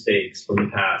karmic mistakes from the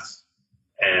past,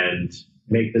 and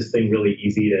make this thing really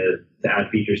easy to add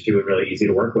features to and really easy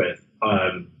to work with.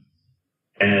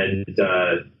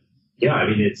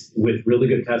 It's with really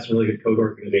good tests and really good code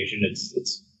organization,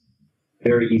 it's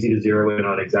very easy to zero in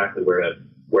on exactly where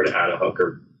to add a hook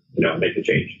or make the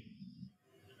change.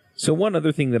 So one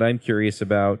other thing that I'm curious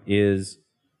about is.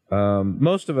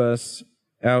 Most of us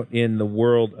out in the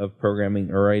world of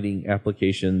programming are writing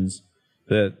applications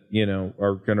that,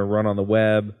 are going to run on the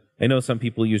web. I know some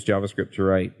people use JavaScript to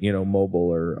write, mobile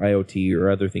or IoT or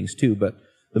other things too, but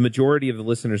the majority of the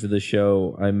listeners of this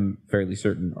show, I'm fairly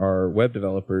certain, are web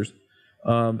developers.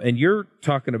 And you're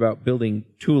talking about building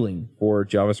tooling for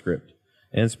JavaScript,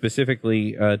 and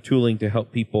specifically tooling to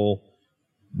help people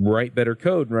write better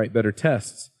code and write better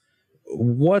tests.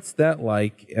 What's that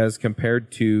like as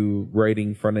compared to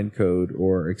writing front-end code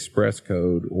or Express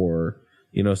code or,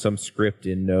 some script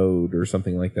in Node or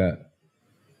something like that?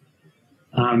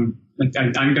 I'm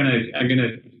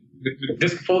gonna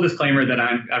just full disclaimer that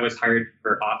I was hired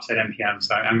for ops at NPM,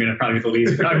 so I'm gonna probably be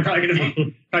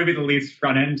the least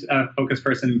front-end focused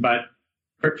person. But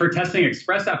for testing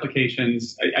Express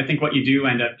applications, I think what you do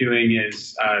end up doing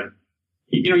is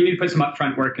you need to put some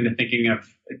upfront work into thinking of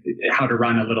how to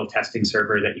run a little testing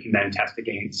server that you can then test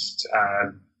against.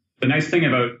 The nice thing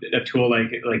about a tool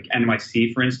like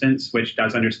NYC, for instance, which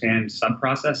does understand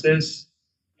sub-processes,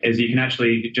 is you can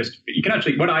actually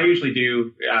what I usually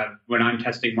do when I'm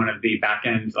testing one of the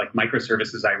backend like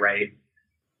microservices I write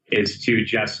is to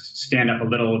just stand up a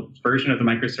little version of the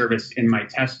microservice in my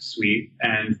test suite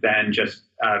and then just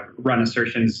run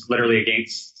assertions literally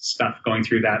against stuff going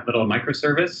through that little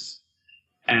microservice.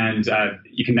 And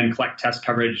you can then collect test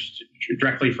coverage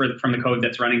directly from the code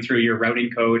that's running through your routing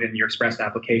code and your Express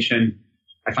application.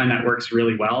 I find that works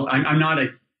really well.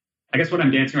 I guess what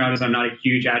I'm dancing around is I'm not a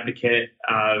huge advocate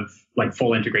of like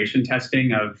full integration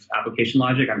testing of application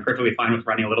logic. I'm perfectly fine with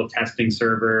running a little testing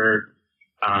server.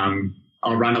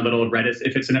 I'll run a little Redis.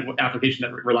 If it's an application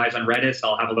that relies on Redis,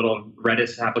 I'll have a little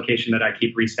Redis application that I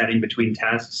keep resetting between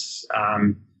tests.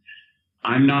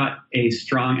 I'm not a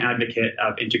strong advocate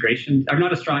of integration. I'm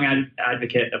not a strong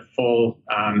advocate of full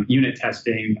unit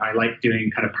testing. I like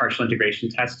doing kind of partial integration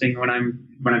testing when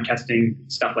I'm testing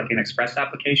stuff like an Express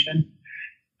application.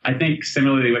 I think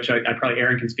similarly, which I probably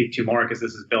Aaron can speak to more because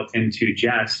this is built into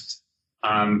Jest.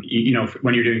 When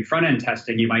you're doing front end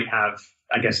testing, you might have,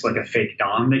 I guess, like a fake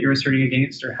DOM that you're asserting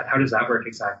against, or how does that work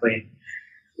exactly?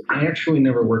 I actually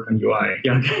never work on UI.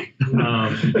 Yeah. Okay.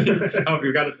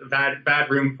 We've got a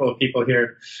bad room full of people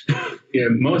here. Yeah,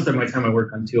 most of my time I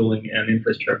work on tooling and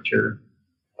infrastructure.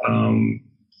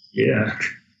 Yeah.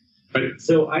 But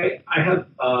so I have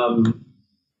a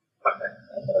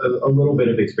little bit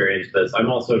of experience with this. I'm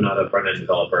also not a front end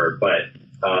developer, but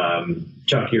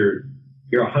Chuck, you're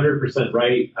 100%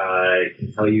 right. I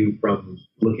can tell you from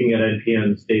looking at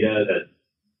NPM's data that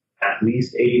at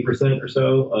least 80% or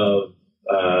so of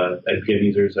NPM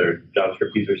users or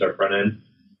JavaScript users are front end,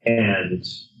 and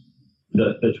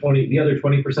the other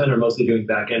 20% are mostly doing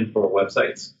back end for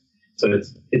websites. So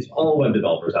it's all web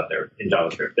developers out there in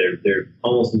JavaScript. They're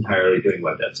almost entirely doing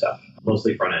web dev stuff,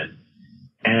 mostly front end.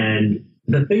 And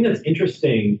the thing that's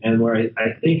interesting, and where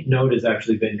I think Node has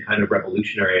actually been kind of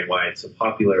revolutionary and why it's so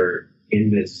popular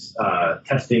in this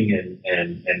testing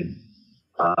and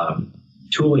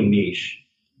tooling niche,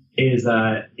 is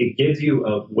that it gives you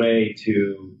a way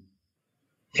to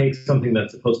take something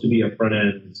that's supposed to be a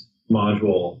front-end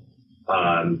module,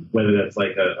 whether that's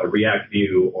like a React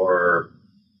view or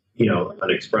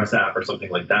an Express app or something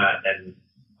like that, and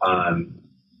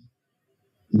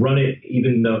run it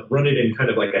in kind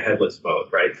of like a headless mode,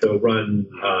 right? So run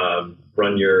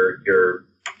your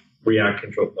React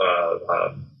control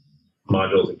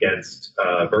modules against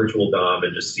virtual DOM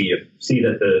and just see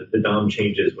that the DOM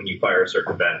changes when you fire a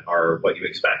certain event are what you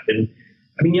expect. And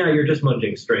I mean, yeah, you're just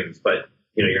munging strings, but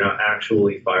you're not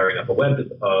actually firing up a web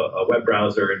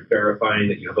browser and verifying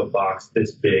that you have a box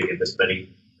this big and this many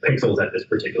pixels at this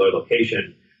particular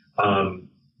location.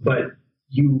 But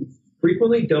you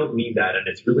frequently don't need that, and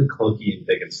it's really clunky and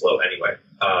big and slow anyway.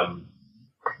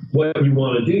 What you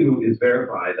want to do is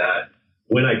verify that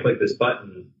when I click this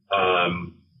button,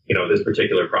 this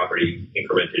particular property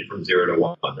incremented from 0 to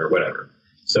 1 or whatever.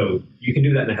 So you can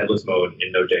do that in a headless mode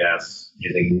in Node.js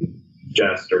using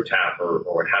Jest or Tap or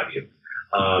what have you.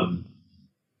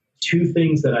 Two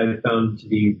things that I've found to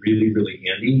be really, really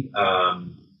handy.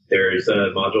 There's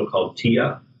a module called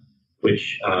Tee-Up,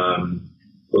 which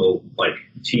will like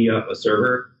tee up a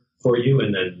server for you,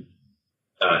 and then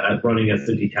running as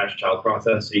a detached child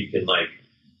process, so you can like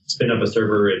spin up a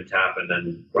server in Tap and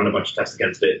then run a bunch of tests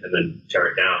against it and then tear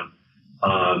it down.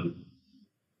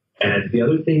 And the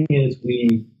other thing is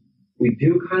we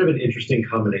do kind of an interesting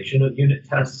combination of unit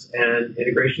tests and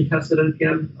integration tests at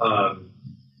NPM.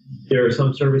 There are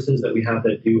some services that we have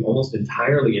that do almost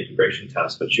entirely integration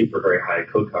tests but shoot for very high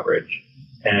code coverage,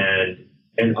 and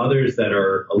others that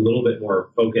are a little bit more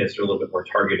focused or a little bit more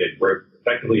targeted, where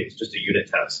effectively it's just a unit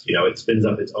test. It spins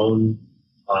up its own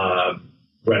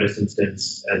Redis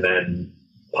instance and then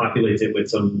populates it with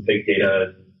some big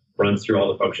data, runs through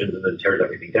all the functions, and then tears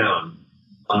everything down.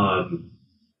 And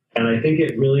I think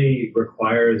it really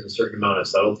requires a certain amount of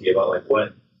subtlety about like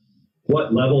what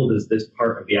level does this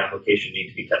part of the application need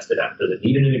to be tested at? Does it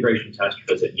need an integration test, or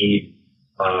does it need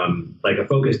like a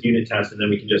focused unit test, and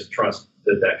then we can just trust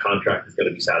that contract is going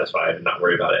to be satisfied and not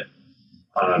worry about it?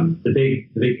 The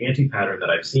big anti-pattern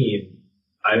that I've seen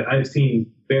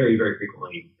very, very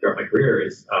frequently throughout my career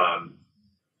is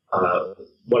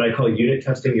what I call unit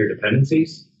testing your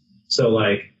dependencies. So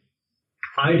like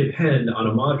I depend on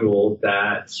a module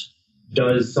that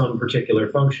does some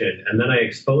particular function, and then I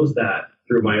expose that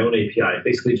through my own API,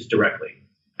 basically just directly.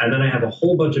 And then I have a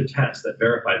whole bunch of tests that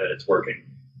verify that it's working.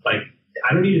 Like,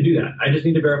 I don't need to do that. I just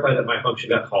need to verify that my function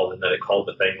got called and that it called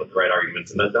the thing with the right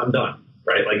arguments, and that I'm done,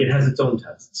 right? Like, it has its own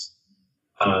tests.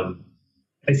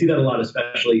 I see that a lot,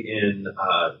 especially in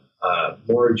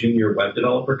more junior web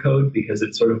developer code, because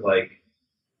it's sort of like,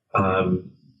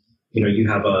 you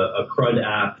have a CRUD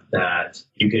app that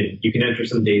you can enter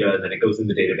some data, and then it goes in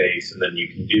the database, and then you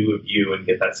can do a view and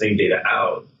get that same data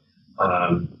out.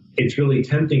 it's really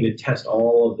tempting to test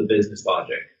all of the business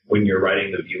logic when you're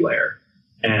writing the view layer.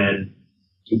 And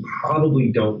you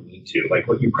probably don't need to. Like,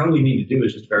 what you probably need to do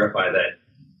is just verify that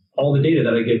all the data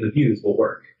that I give the views will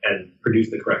work and produce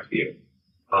the correct view.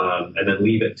 And then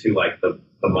leave it to like the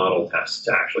model test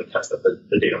to actually test that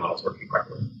the data model is working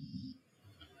correctly.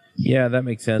 Yeah, that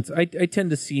makes sense. I tend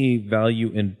to see value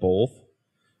in both.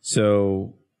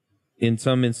 So in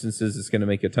some instances, it's going to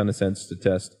make a ton of sense to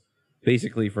test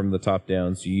basically from the top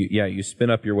down. So you spin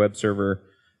up your web server,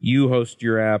 you host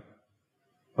your app,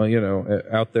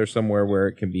 out there somewhere where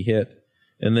it can be hit,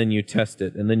 and then you test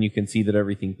it, and then you can see that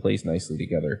everything plays nicely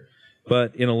together.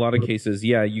 But in a lot of cases,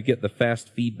 you get the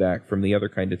fast feedback from the other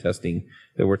kind of testing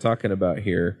that we're talking about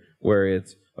here, where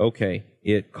it's, okay,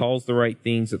 it calls the right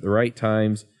things at the right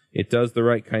times, it does the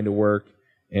right kind of work,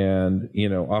 and,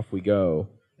 off we go.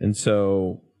 And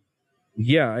so,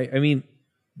 I mean,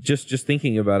 just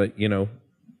thinking about it,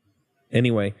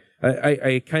 anyway,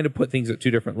 I kind of put things at two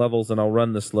different levels, and I'll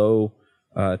run the slow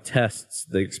tests,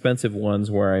 the expensive ones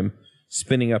where I'm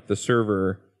spinning up the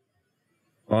server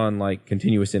on like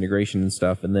continuous integration and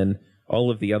stuff, and then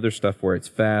all of the other stuff where it's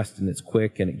fast and it's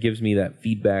quick and it gives me that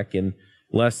feedback in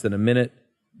less than a minute.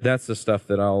 That's the stuff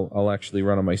that I'll actually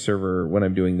run on my server when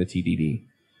I'm doing the TDD.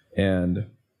 And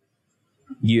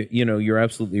you're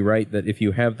absolutely right that if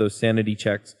you have those sanity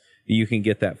checks, you can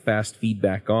get that fast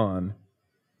feedback on.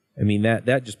 I mean,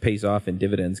 that just pays off in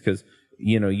dividends, because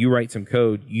you write some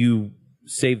code, you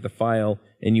save the file,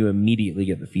 and you immediately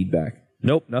get the feedback.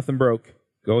 Nope, nothing broke.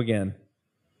 Go again.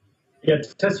 Yeah,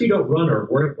 tests you don't run are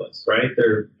worthless, right?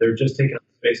 They're just taking up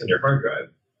space on your hard drive.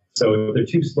 So if they're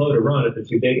too slow to run, if they're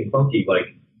too big and funky,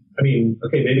 okay,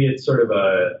 maybe it's sort of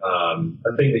a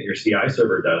thing that your CI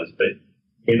server does, but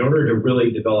in order to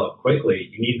really develop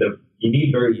quickly, you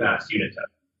need very fast unit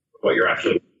tests of what you're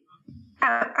actually.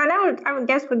 And I would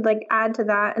guess would add to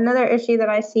that another issue that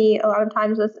I see a lot of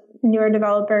times with newer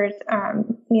developers.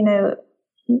 There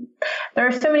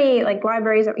are so many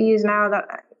libraries that we use now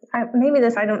that I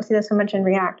don't see this so much in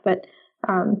React, but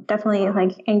definitely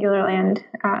Angular land.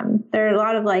 There are a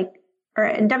lot of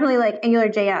definitely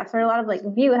AngularJS. There are a lot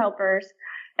of view helpers,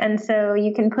 and so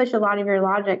you can push a lot of your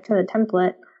logic to the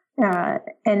template.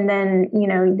 And then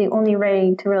the only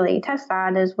way to really test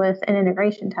that is with an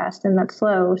integration test, and that's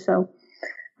slow. So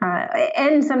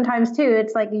and sometimes too,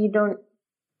 it's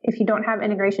if you don't have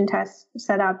integration tests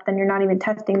set up, then you're not even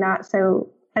testing that.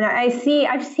 So. And I've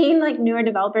seen newer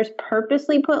developers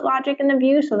purposely put logic in the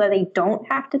view so that they don't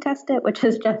have to test it, which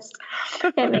is just,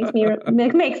 it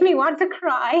makes me want to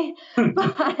cry.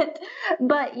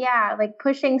 But yeah,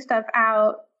 pushing stuff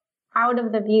out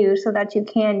of the view so that you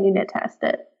can unit test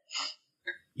it.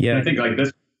 Yeah, I think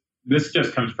this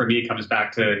just comes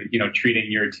back to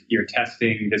treating your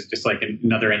testing as just like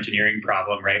another engineering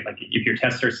problem, right? If your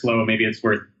tests are slow, maybe it's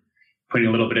worth putting a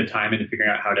little bit of time into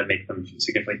figuring out how to make them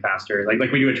significantly faster.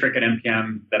 Like we do a trick at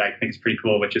NPM that I think is pretty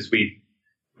cool, which is we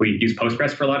use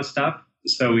Postgres for a lot of stuff.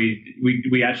 So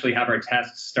we actually have our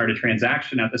tests start a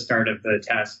transaction at the start of the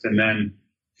test and then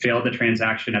fail the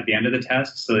transaction at the end of the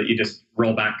test, so that you just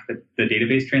roll back the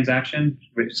database transaction.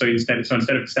 So instead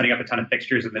of setting up a ton of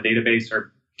fixtures in the database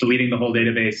or deleting the whole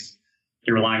database,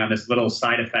 you're relying on this little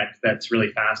side effect that's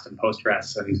really fast in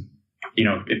Postgres. And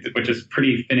which is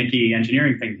pretty finicky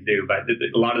engineering thing to do. But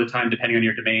a lot of the time, depending on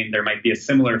your domain, there might be a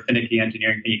similar finicky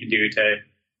engineering thing you can do to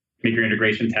make your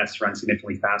integration tests run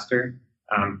significantly faster.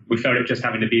 Without it just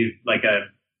having to be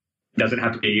doesn't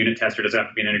have to be a unit test or doesn't have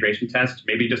to be an integration test.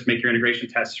 Maybe just make your integration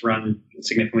tests run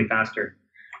significantly faster,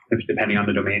 depending on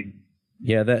the domain.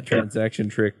 Yeah, that transaction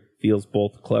trick feels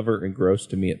both clever and gross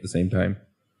to me at the same time.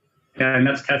 Yeah, and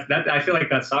I feel like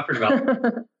that's software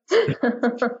development.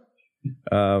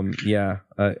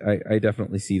 I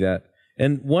definitely see that.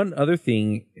 And one other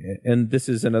thing, and this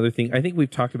is another thing, I think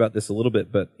we've talked about this a little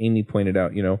bit, but Amy pointed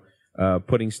out,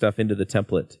 putting stuff into the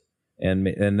template and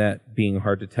that being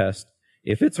hard to test.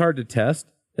 If it's hard to test,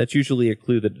 that's usually a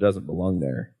clue that it doesn't belong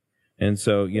there. And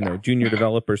so, junior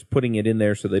developers putting it in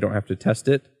there so they don't have to test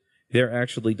it, they're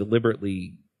actually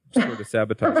deliberately sort of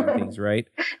sabotaging things, right?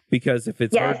 Because if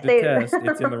it's hard to test,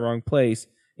 it's in the wrong place.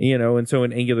 And so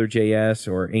in AngularJS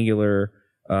or Angular,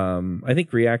 I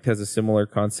think React has a similar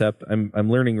concept. I'm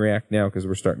learning React now because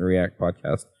we're starting a React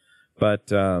podcast.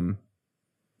 But,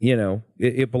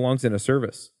 it belongs in a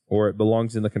service, or it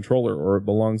belongs in the controller, or it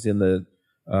belongs in the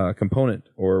component,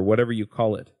 or whatever you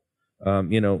call it.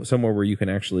 Somewhere where you can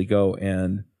actually go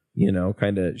and,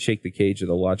 kind of shake the cage of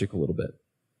the logic a little bit.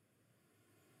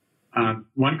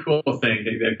 One cool thing,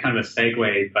 kind of a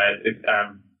segue,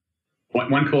 but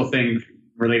one cool thing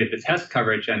related to test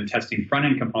coverage and testing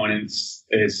front-end components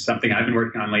is something I've been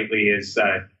working on lately is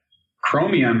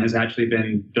Chromium has actually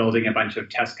been building a bunch of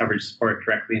test coverage support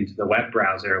directly into the web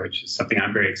browser, which is something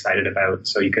I'm very excited about.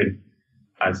 So you could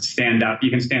stand up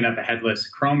a headless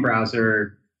Chrome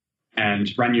browser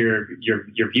and run your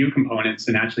Vue components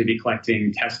and actually be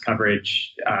collecting test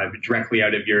coverage directly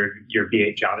out of your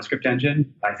V8 JavaScript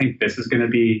engine. I think this is going to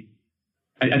be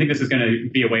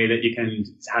a way that you can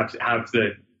have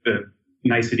the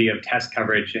nicety of test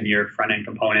coverage in your front end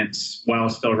components while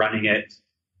still running it,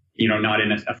 not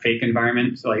in a fake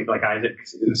environment like Isaac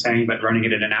was saying, but running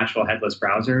it in an actual headless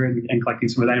browser and collecting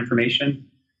some of that information.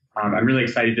 I'm really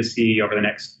excited to see over the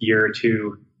next year or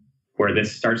two where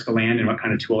this starts to land and what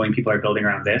kind of tooling people are building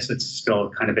around this. It's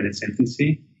still kind of in its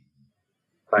infancy,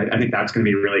 but I think that's going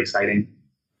to be really exciting.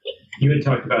 You had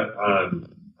talked about,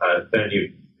 Ben,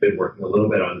 you've been working a little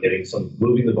bit on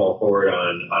moving the ball forward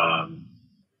on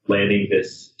landing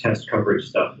this test coverage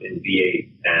stuff in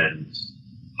V8 and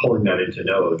pulling that into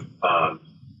Node.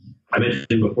 I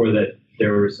mentioned before that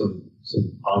there were some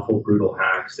awful, brutal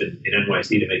hacks in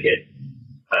NYC to make it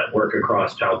work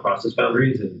across child process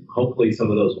boundaries, and hopefully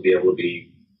some of those will be able to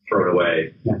be thrown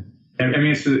away. Yeah. I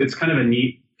mean, it's kind of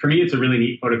for me, it's a really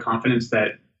neat vote of confidence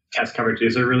that test coverage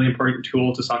is a really important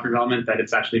tool to software development, that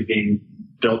it's actually being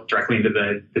built directly into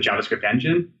the JavaScript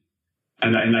engine.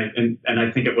 And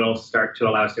I think it will start to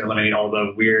allow us to eliminate all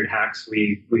the weird hacks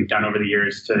we've done over the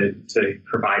years to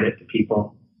provide it to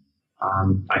people.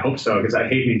 I hope so, because I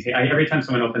hate every time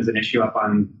someone opens an issue up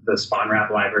on the Spawn Wrap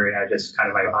library, I just kind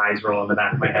of, my eyes roll in the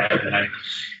back of my head, and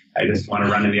I just want to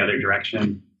run in the other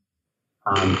direction.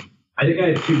 I think I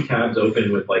have 2 tabs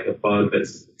open with like a bug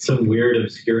that's some weird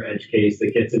obscure edge case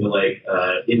that gets into like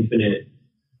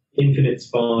infinite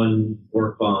spawn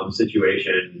work bomb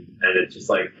situation, and it's just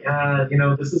like,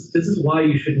 this is why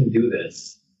you shouldn't do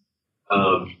this.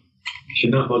 You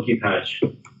should not monkey patch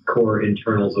core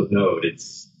internals of Node.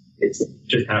 It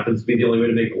just happens to be the only way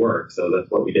to make it work, so that's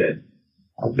what we did.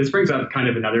 This brings up kind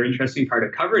of another interesting part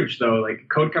of coverage, though. Like,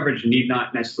 code coverage need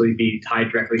not necessarily be tied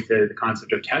directly to the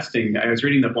concept of testing. I was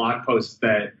reading the blog post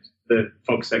that the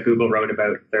folks at Google wrote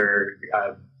about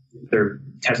their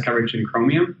test coverage in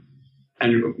Chromium,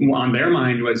 and on their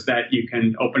mind was that you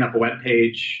can open up a web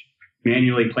page,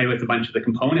 manually play with a bunch of the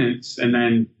components, and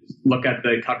then look at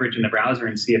the coverage in the browser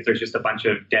and see if there's just a bunch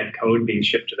of dead code being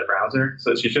shipped to the browser.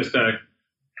 So it's just a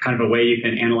kind of a way you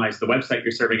can analyze the website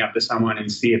you're serving up to someone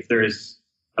and see if there's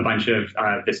a bunch of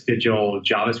vestigial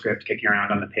JavaScript kicking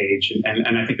around on the page.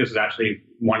 And I think this is actually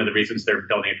one of the reasons they're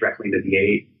building it directly into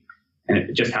V8. And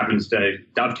it just happens to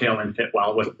dovetail and fit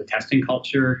well with the testing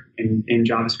culture in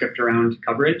JavaScript around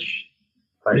coverage.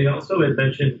 But they also had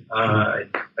mentioned, I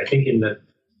think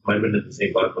might have been in the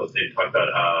same blog post, they talked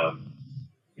about,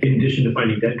 in addition to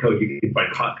finding dead code, you can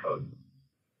find hot code.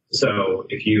 So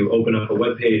if you open up a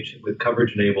web page with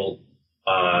coverage enabled,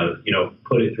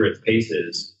 put it through its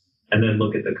paces, and then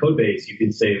look at the code base, you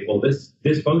can say, well,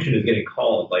 this function is getting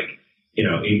called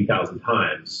 80,000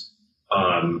 times.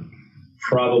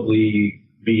 Probably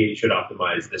V8 should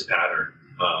optimize this pattern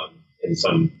in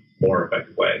some more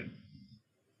effective way.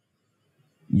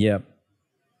 Yep.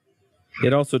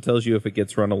 It also tells you if it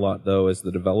gets run a lot, though, as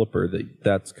the developer,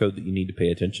 that's code that you need to pay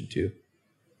attention to.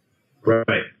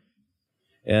 Right.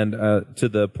 And to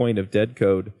the point of dead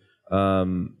code,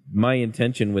 my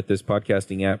intention with this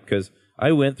podcasting app, because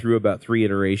I went through about 3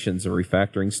 iterations of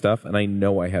refactoring stuff, and I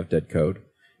know I have dead code.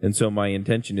 And so my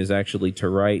intention is actually to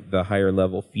write the higher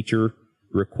level feature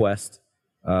request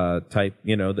type,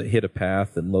 that hit a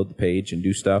path and load the page and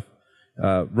do stuff.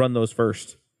 Run those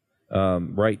first.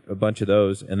 Write a bunch of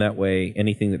those, and that way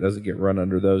anything that doesn't get run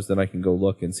under those, then I can go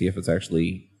look and see if it's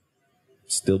actually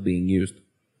still being used.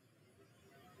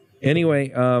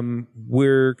 Anyway,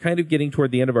 we're kind of getting toward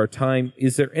the end of our time.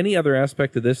 Is there any other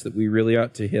aspect of this that we really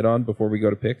ought to hit on before we go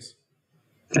to picks?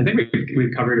 I think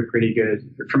we've covered a pretty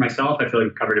good, for myself, I feel like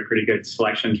we've covered a pretty good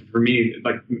selection. For me,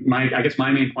 I guess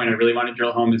my main point I really want to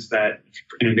drill home is that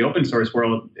in the open source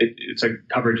world,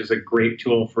 coverage is a great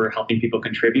tool for helping people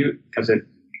contribute, because it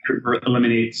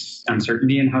eliminates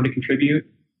uncertainty in how to contribute.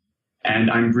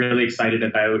 And I'm really excited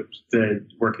about the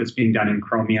work that's being done in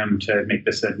Chromium to make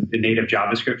this a native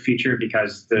JavaScript feature,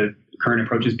 because the current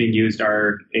approaches being used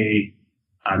are a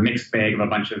mixed bag of a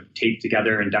bunch of taped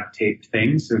together and duct taped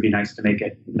things. So it would be nice to make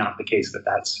it not the case that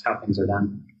that's how things are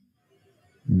done.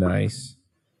 Nice.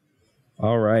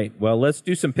 All right. Well, let's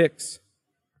do some picks.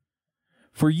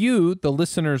 For you, the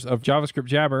listeners of JavaScript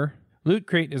Jabber, Loot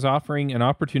Crate is offering an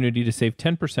opportunity to save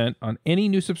 10% on any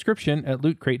new subscription at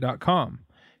lootcrate.com.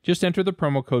 Just enter the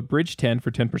promo code BRIDGE10 for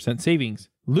 10% savings.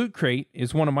 Loot Crate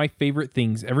is one of my favorite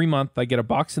things. Every month I get a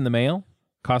box in the mail,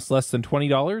 costs less than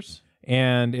 $20,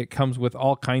 and it comes with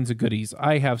all kinds of goodies.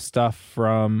 I have stuff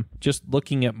from just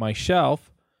looking at my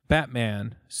shelf: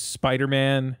 Batman,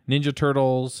 Spider-Man, Ninja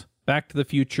Turtles, Back to the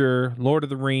Future, Lord of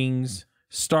the Rings,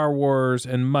 Star Wars,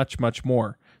 and much, much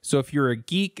more. So if you're a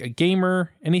geek, a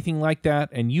gamer, anything like that,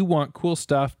 and you want cool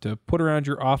stuff to put around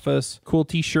your office, cool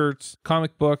t-shirts,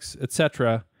 comic books,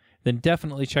 etc., then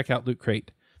definitely check out Loot Crate.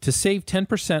 To save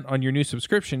 10% on your new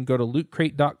subscription, go to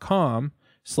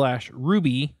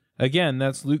lootcrate.com/Ruby. Again,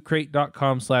 that's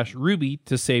lootcrate.com/Ruby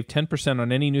to save 10%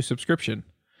 on any new subscription.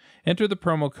 Enter the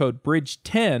promo code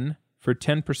BRIDGE10 for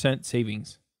 10%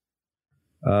 savings.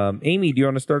 Amy, do you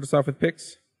want to start us off with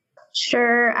picks?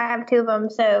 Sure, I have two of them.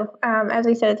 So as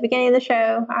we said at the beginning of the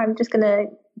show, I'm just going to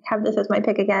have this as my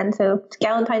pick again. So it's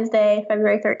Galentine's Day,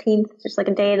 February 13th. It's just like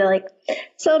a day to like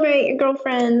celebrate your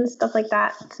girlfriends, stuff like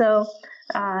that. So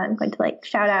I'm going to like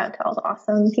shout out to all the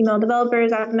awesome female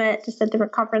developers I've met just at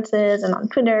different conferences and on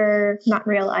Twitter, not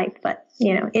in real life, but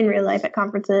in real life at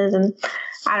conferences. And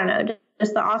I don't know,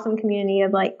 just the awesome community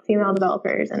of like female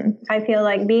developers. And I feel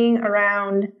like being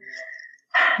around,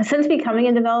 since becoming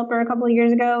a developer a couple of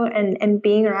years ago and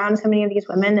being around so many of these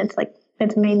women, it's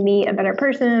made me a better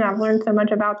person. I've learned so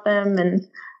much about them. And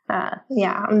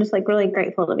I'm just like really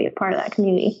grateful to be a part of that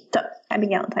community. So happy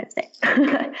Galentine's Day.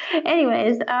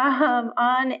 Anyways,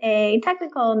 on a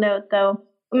technical note though,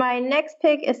 my next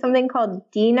pick is something called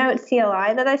dNote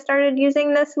CLI that I started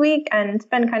using this week. And it's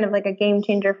been kind of like a game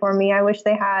changer for me. I wish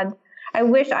I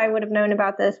would have known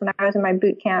about this when I was in my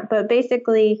boot camp. But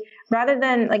basically, rather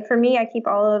than like for me, I keep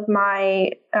all of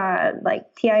my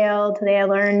like TIL, Today I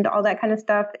Learned, all that kind of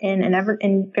stuff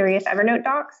in various Evernote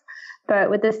docs. But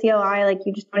with the CLI, like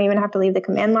you just don't even have to leave the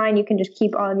command line. You can just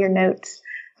keep all of your notes.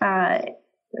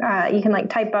 You can like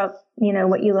type up,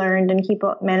 what you learned and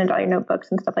manage all your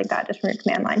notebooks and stuff like that just from your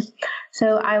command line.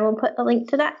 So I will put a link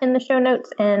to that in the show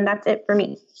notes, and that's it for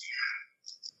me.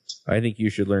 I think you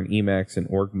should learn Emacs in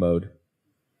org mode.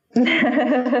 All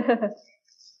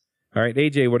right,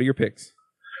 AJ, what are your picks?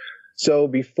 So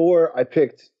before I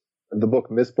picked the book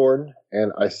Mistborn,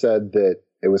 and I said that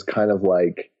it was kind of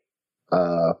like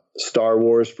Star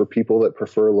Wars for people that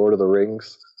prefer Lord of the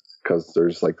Rings, because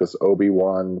there's like this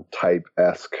Obi-Wan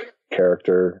type-esque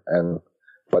character and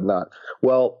whatnot.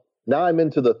 Well, now I'm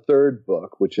into the third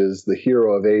book, which is The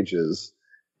Hero of Ages.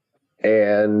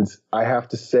 And I have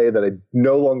to say that I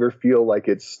no longer feel like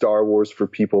it's Star Wars for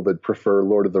people that prefer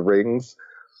Lord of the Rings,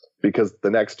 because the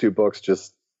next two books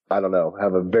just, I don't know,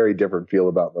 have a very different feel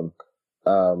about them.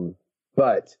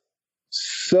 But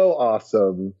so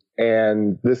awesome.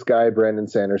 And this guy, Brandon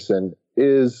Sanderson,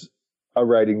 is a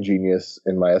writing genius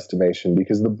in my estimation,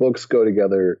 because the books go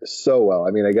together so well.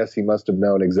 I mean, I guess he must have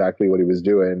known exactly what he was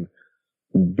doing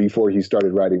before he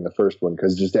started writing the first one,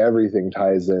 because just everything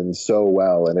ties in so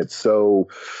well. And it's so,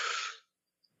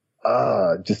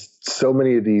 just so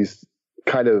many of these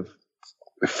kind of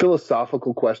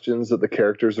philosophical questions that the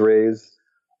characters raise.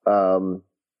 And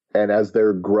as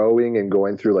they're growing and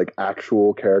going through like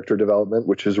actual character development,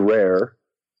 which is rare,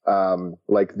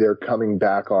 like they're coming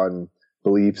back on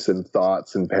beliefs and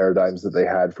thoughts and paradigms that they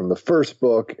had from the first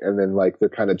book. And then like they're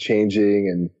kind of changing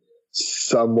and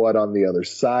somewhat on the other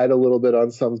side a little bit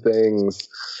on some things.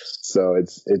 So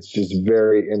it's just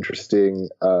very interesting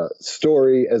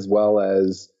story, as well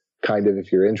as kind of,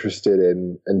 if you're interested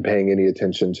in paying any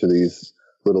attention to these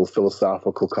little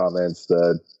philosophical comments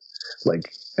that like,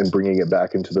 and bringing it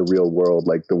back into the real world,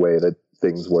 like the way that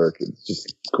things work. It's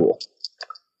just cool.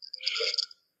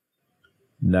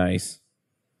 Nice.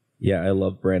 Yeah, I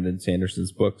love Brandon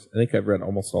Sanderson's books. I think I've read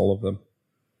almost all of them.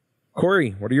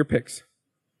 Corey, what are your picks?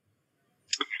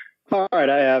 All right,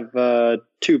 I have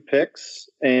two picks,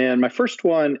 and my first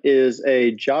one is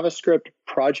a JavaScript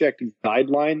project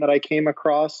guideline that I came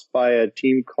across by a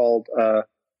team called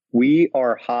We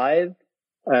Are Hive,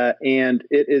 and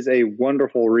it is a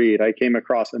wonderful read. I came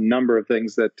across a number of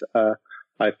things that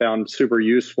I found super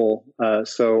useful,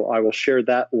 so I will share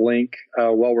that link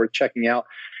while we're checking out.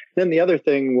 Then the other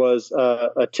thing was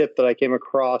a tip that I came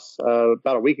across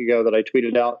about a week ago that I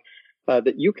tweeted out,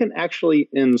 that you can actually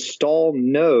install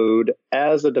Node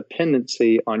as a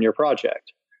dependency on your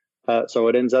project. So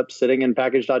it ends up sitting in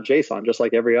package.json, just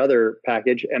like every other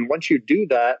package. And once you do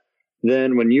that,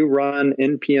 then when you run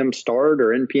npm start or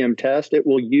npm test, it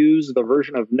will use the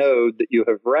version of Node that you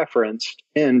have referenced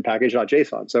in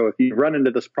package.json. So if you run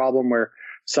into this problem where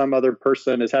some other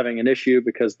person is having an issue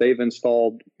because they've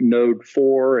installed Node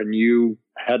 4 and you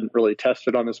hadn't really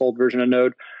tested on this old version of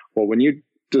Node, well, when you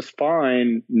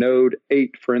define Node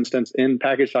 8, for instance, in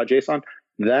package.json,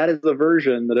 that is the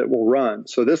version that it will run.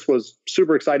 So this was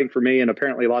super exciting for me, and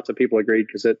apparently lots of people agreed,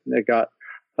 because it got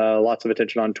lots of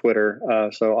attention on Twitter.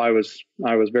 So I was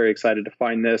very excited to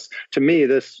find this. To me,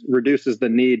 this reduces the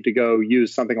need to go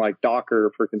use something like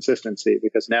Docker for consistency,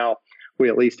 because now we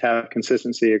at least have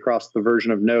consistency across the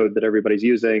version of Node that everybody's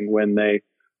using when they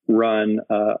run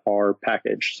our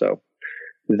package. So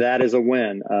that is a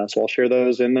win. So I'll share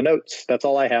those in the notes. That's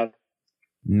all I have.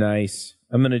 Nice.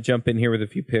 I'm going to jump in here with a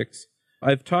few picks.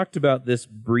 I've talked about this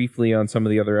briefly on some of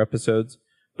the other episodes,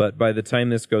 but by the time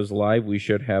this goes live, we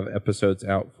should have episodes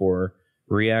out for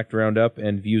React Roundup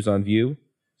and Views on Vue.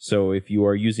 So if you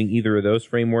are using either of those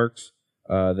frameworks,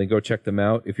 then go check them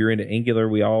out. If you're into Angular,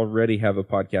 we already have a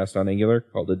podcast on Angular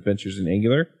called Adventures in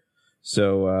Angular.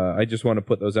 So I just want to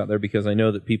put those out there because I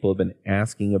know that people have been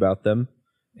asking about them.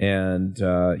 And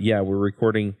we're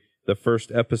recording the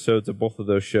first episodes of both of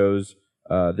those shows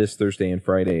this Thursday and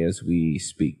Friday as we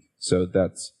speak. So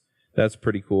that's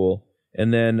pretty cool.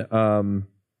 And then I'm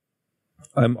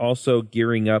also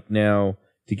gearing up now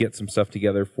to get some stuff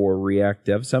together for React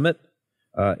Dev Summit.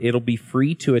 It'll be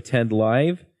free to attend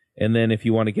live. And then if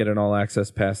you want to get an all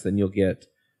access pass, then you'll get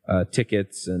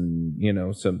tickets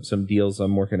and, some deals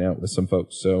I'm working out with some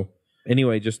folks. So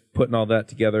anyway, just putting all that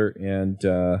together. And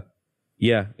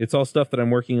it's all stuff that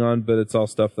I'm working on, but it's all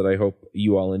stuff that I hope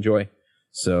you all enjoy.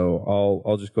 So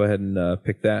I'll just go ahead and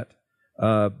pick that.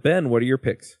 Ben, what are your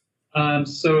picks?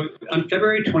 So on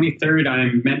February 23rd,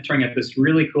 I'm mentoring at this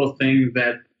really cool thing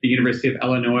that the University of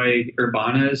Illinois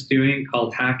Urbana is doing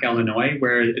called Hack Illinois,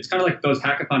 where it's kind of like those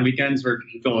hackathon weekends where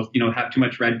people, have too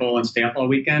much Red Bull and stay up all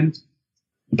weekend.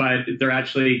 But they're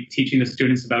actually teaching the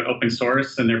students about open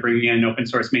source, and they're bringing in open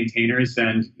source maintainers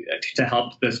and to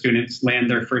help the students land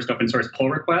their first open source pull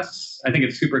requests. I think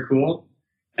it's super cool.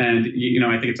 And,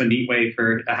 I think it's a neat way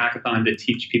for a hackathon to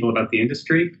teach people about the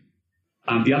industry.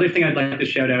 The other thing I'd like to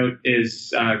shout out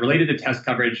is related to test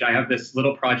coverage. I have this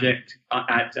little project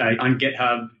on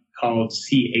GitHub called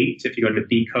C8. If you go to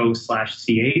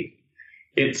bco/C8,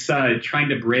 it's trying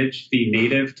to bridge the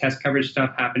native test coverage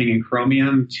stuff happening in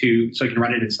Chromium so you can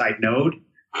run it inside Node.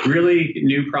 Really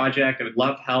new project. I would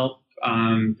love help.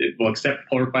 It will accept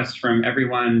pull requests from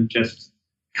everyone. Just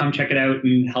come check it out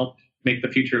and help make the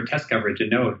future of test coverage in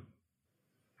Node.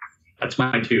 That's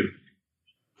my two.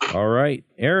 All right.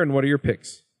 Aaron, what are your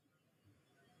picks?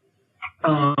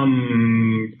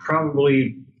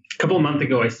 Probably a couple of months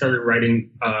ago, I started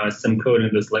writing some code in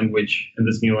this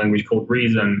new language called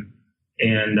Reason.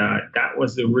 And that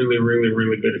was a really, really,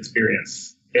 really good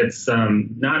experience. It's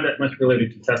not that much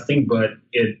related to testing, but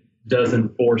it does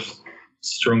enforce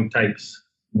strong types,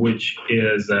 which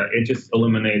is, it just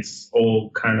eliminates the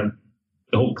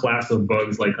whole class of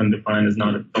bugs like undefined is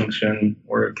not a function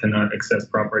or it cannot access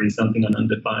properties, something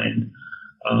undefined.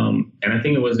 And I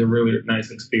think it was a really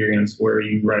nice experience where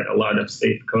you write a lot of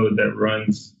safe code that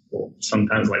runs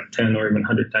sometimes like 10 or even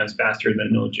 100 times faster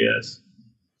than Node.js.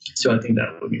 So I think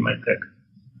that would be my pick.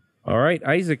 All right,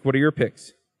 Isaac, what are your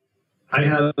picks? I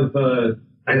have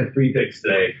 3 picks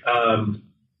today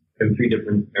in 3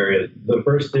 different areas. The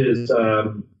first is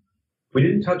we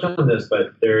didn't touch on this,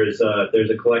 but there's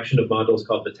a collection of modules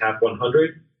called the TAP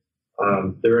 100.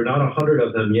 There are not 100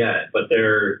 of them yet, but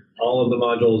they're all of the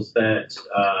modules that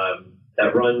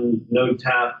run Node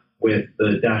TAP with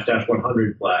the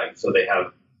 --100 flag. So they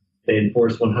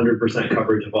enforce 100%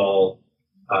 coverage of all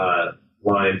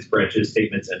lines, branches,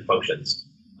 statements, and functions.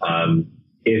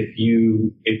 If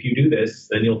you do this,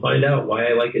 then you'll find out why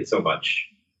I like it so much,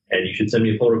 and you should send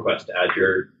me a pull request to add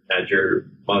your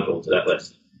module to that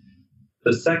list.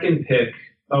 The second pick,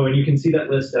 and you can see that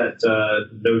list at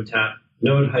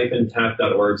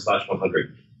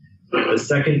node-tap.org/100. The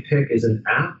second pick is an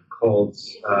app called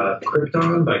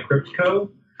Krypton by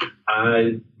Cryptco.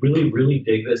 I really, really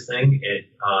dig this thing. It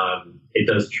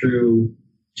does true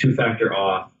 2-factor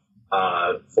auth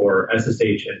for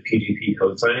SSH and PGP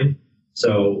code signing.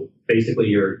 So basically,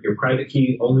 your private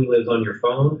key only lives on your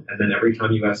phone, and then every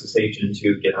time you SSH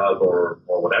into GitHub or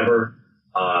whatever,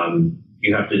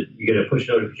 you get a push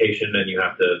notification and you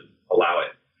have to allow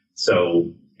it.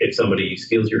 So if somebody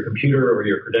steals your computer or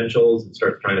your credentials and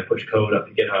starts trying to push code up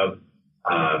to GitHub,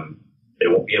 they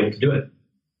won't be able to do it.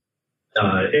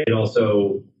 It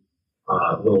also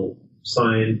will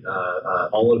sign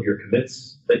all of your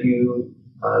commits that you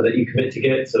commit to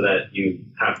Git, so that you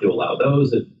have to allow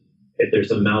those. If there's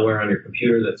some malware on your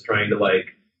computer that's trying to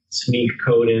sneak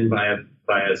code in via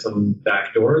some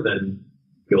backdoor, then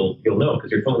you'll know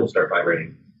because your phone will start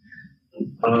vibrating.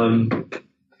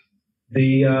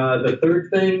 The third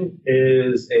thing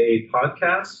is a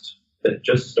podcast that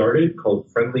just started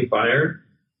called Friendly Fire,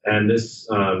 and this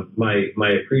my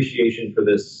appreciation for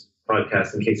this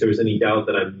podcast, in case there was any doubt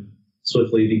that I'm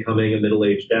swiftly becoming a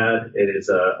middle-aged dad, it is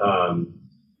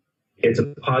It's a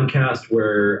podcast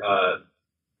where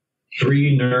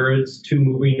three nerds, two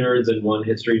movie nerds and one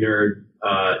history nerd,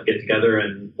 get together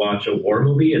and watch a war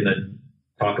movie and then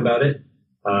talk about it.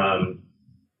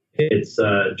 It's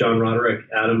John Roderick,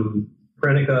 Adam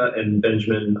Pranica, and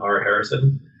Benjamin R.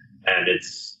 Harrison, and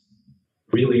it's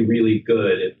really, really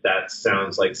good if that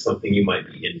sounds like something you might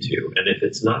be into. And if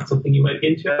it's not something you might be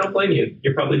into, I don't blame you.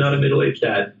 You're probably not a middle-aged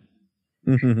dad.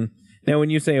 Mm-hmm. Now, when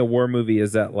you say a war movie,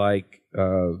 is that like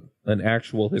an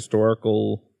actual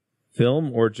historical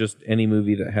film or just any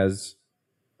movie that has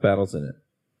battles in it?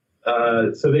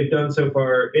 So they've done so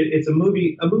far. It's a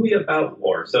movie about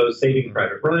war. So Saving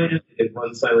Private Ryan,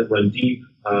 Run Silent, Run Deep,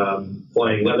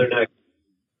 Flying Leatherneck,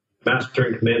 Master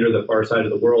and Commander: The Far Side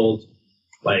of the World,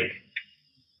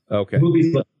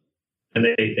 movies, and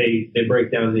they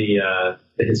break down the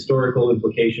historical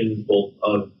implications both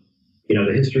of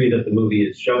the history that the movie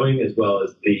is showing as well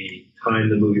as the time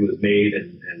the movie was made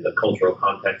and the cultural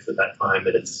context at that time.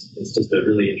 And it's just a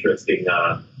really interesting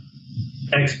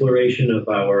exploration of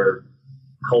our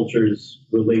culture's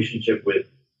relationship with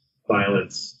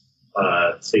violence,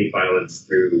 state violence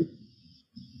through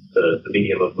the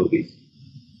medium of movies.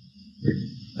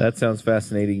 That sounds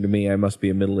fascinating to me. I must be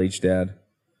a middle-aged dad.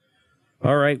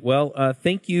 All right. Well,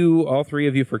 thank you, all three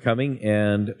of you, for coming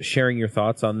and sharing your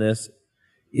thoughts on this.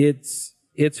 It's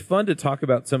fun to talk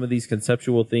about some of these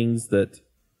conceptual things that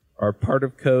are part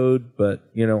of code, but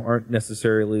aren't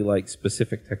necessarily like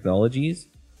specific technologies.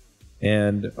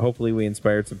 And hopefully we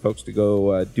inspired some folks to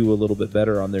go do a little bit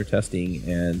better on their testing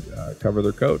and cover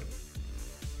their code.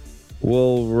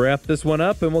 We'll wrap this one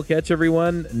up, and we'll catch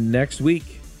everyone next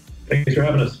week. Thanks for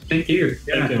having us. Thank you.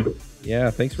 Yeah,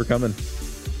 thanks for coming.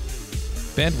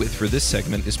 Bandwidth for this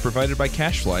segment is provided by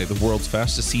CacheFly, the world's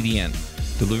fastest CDN.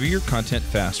 Deliver your content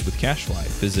fast with CacheFly.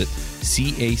 Visit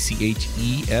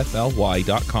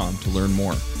CACHEFLY.com to learn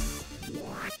more.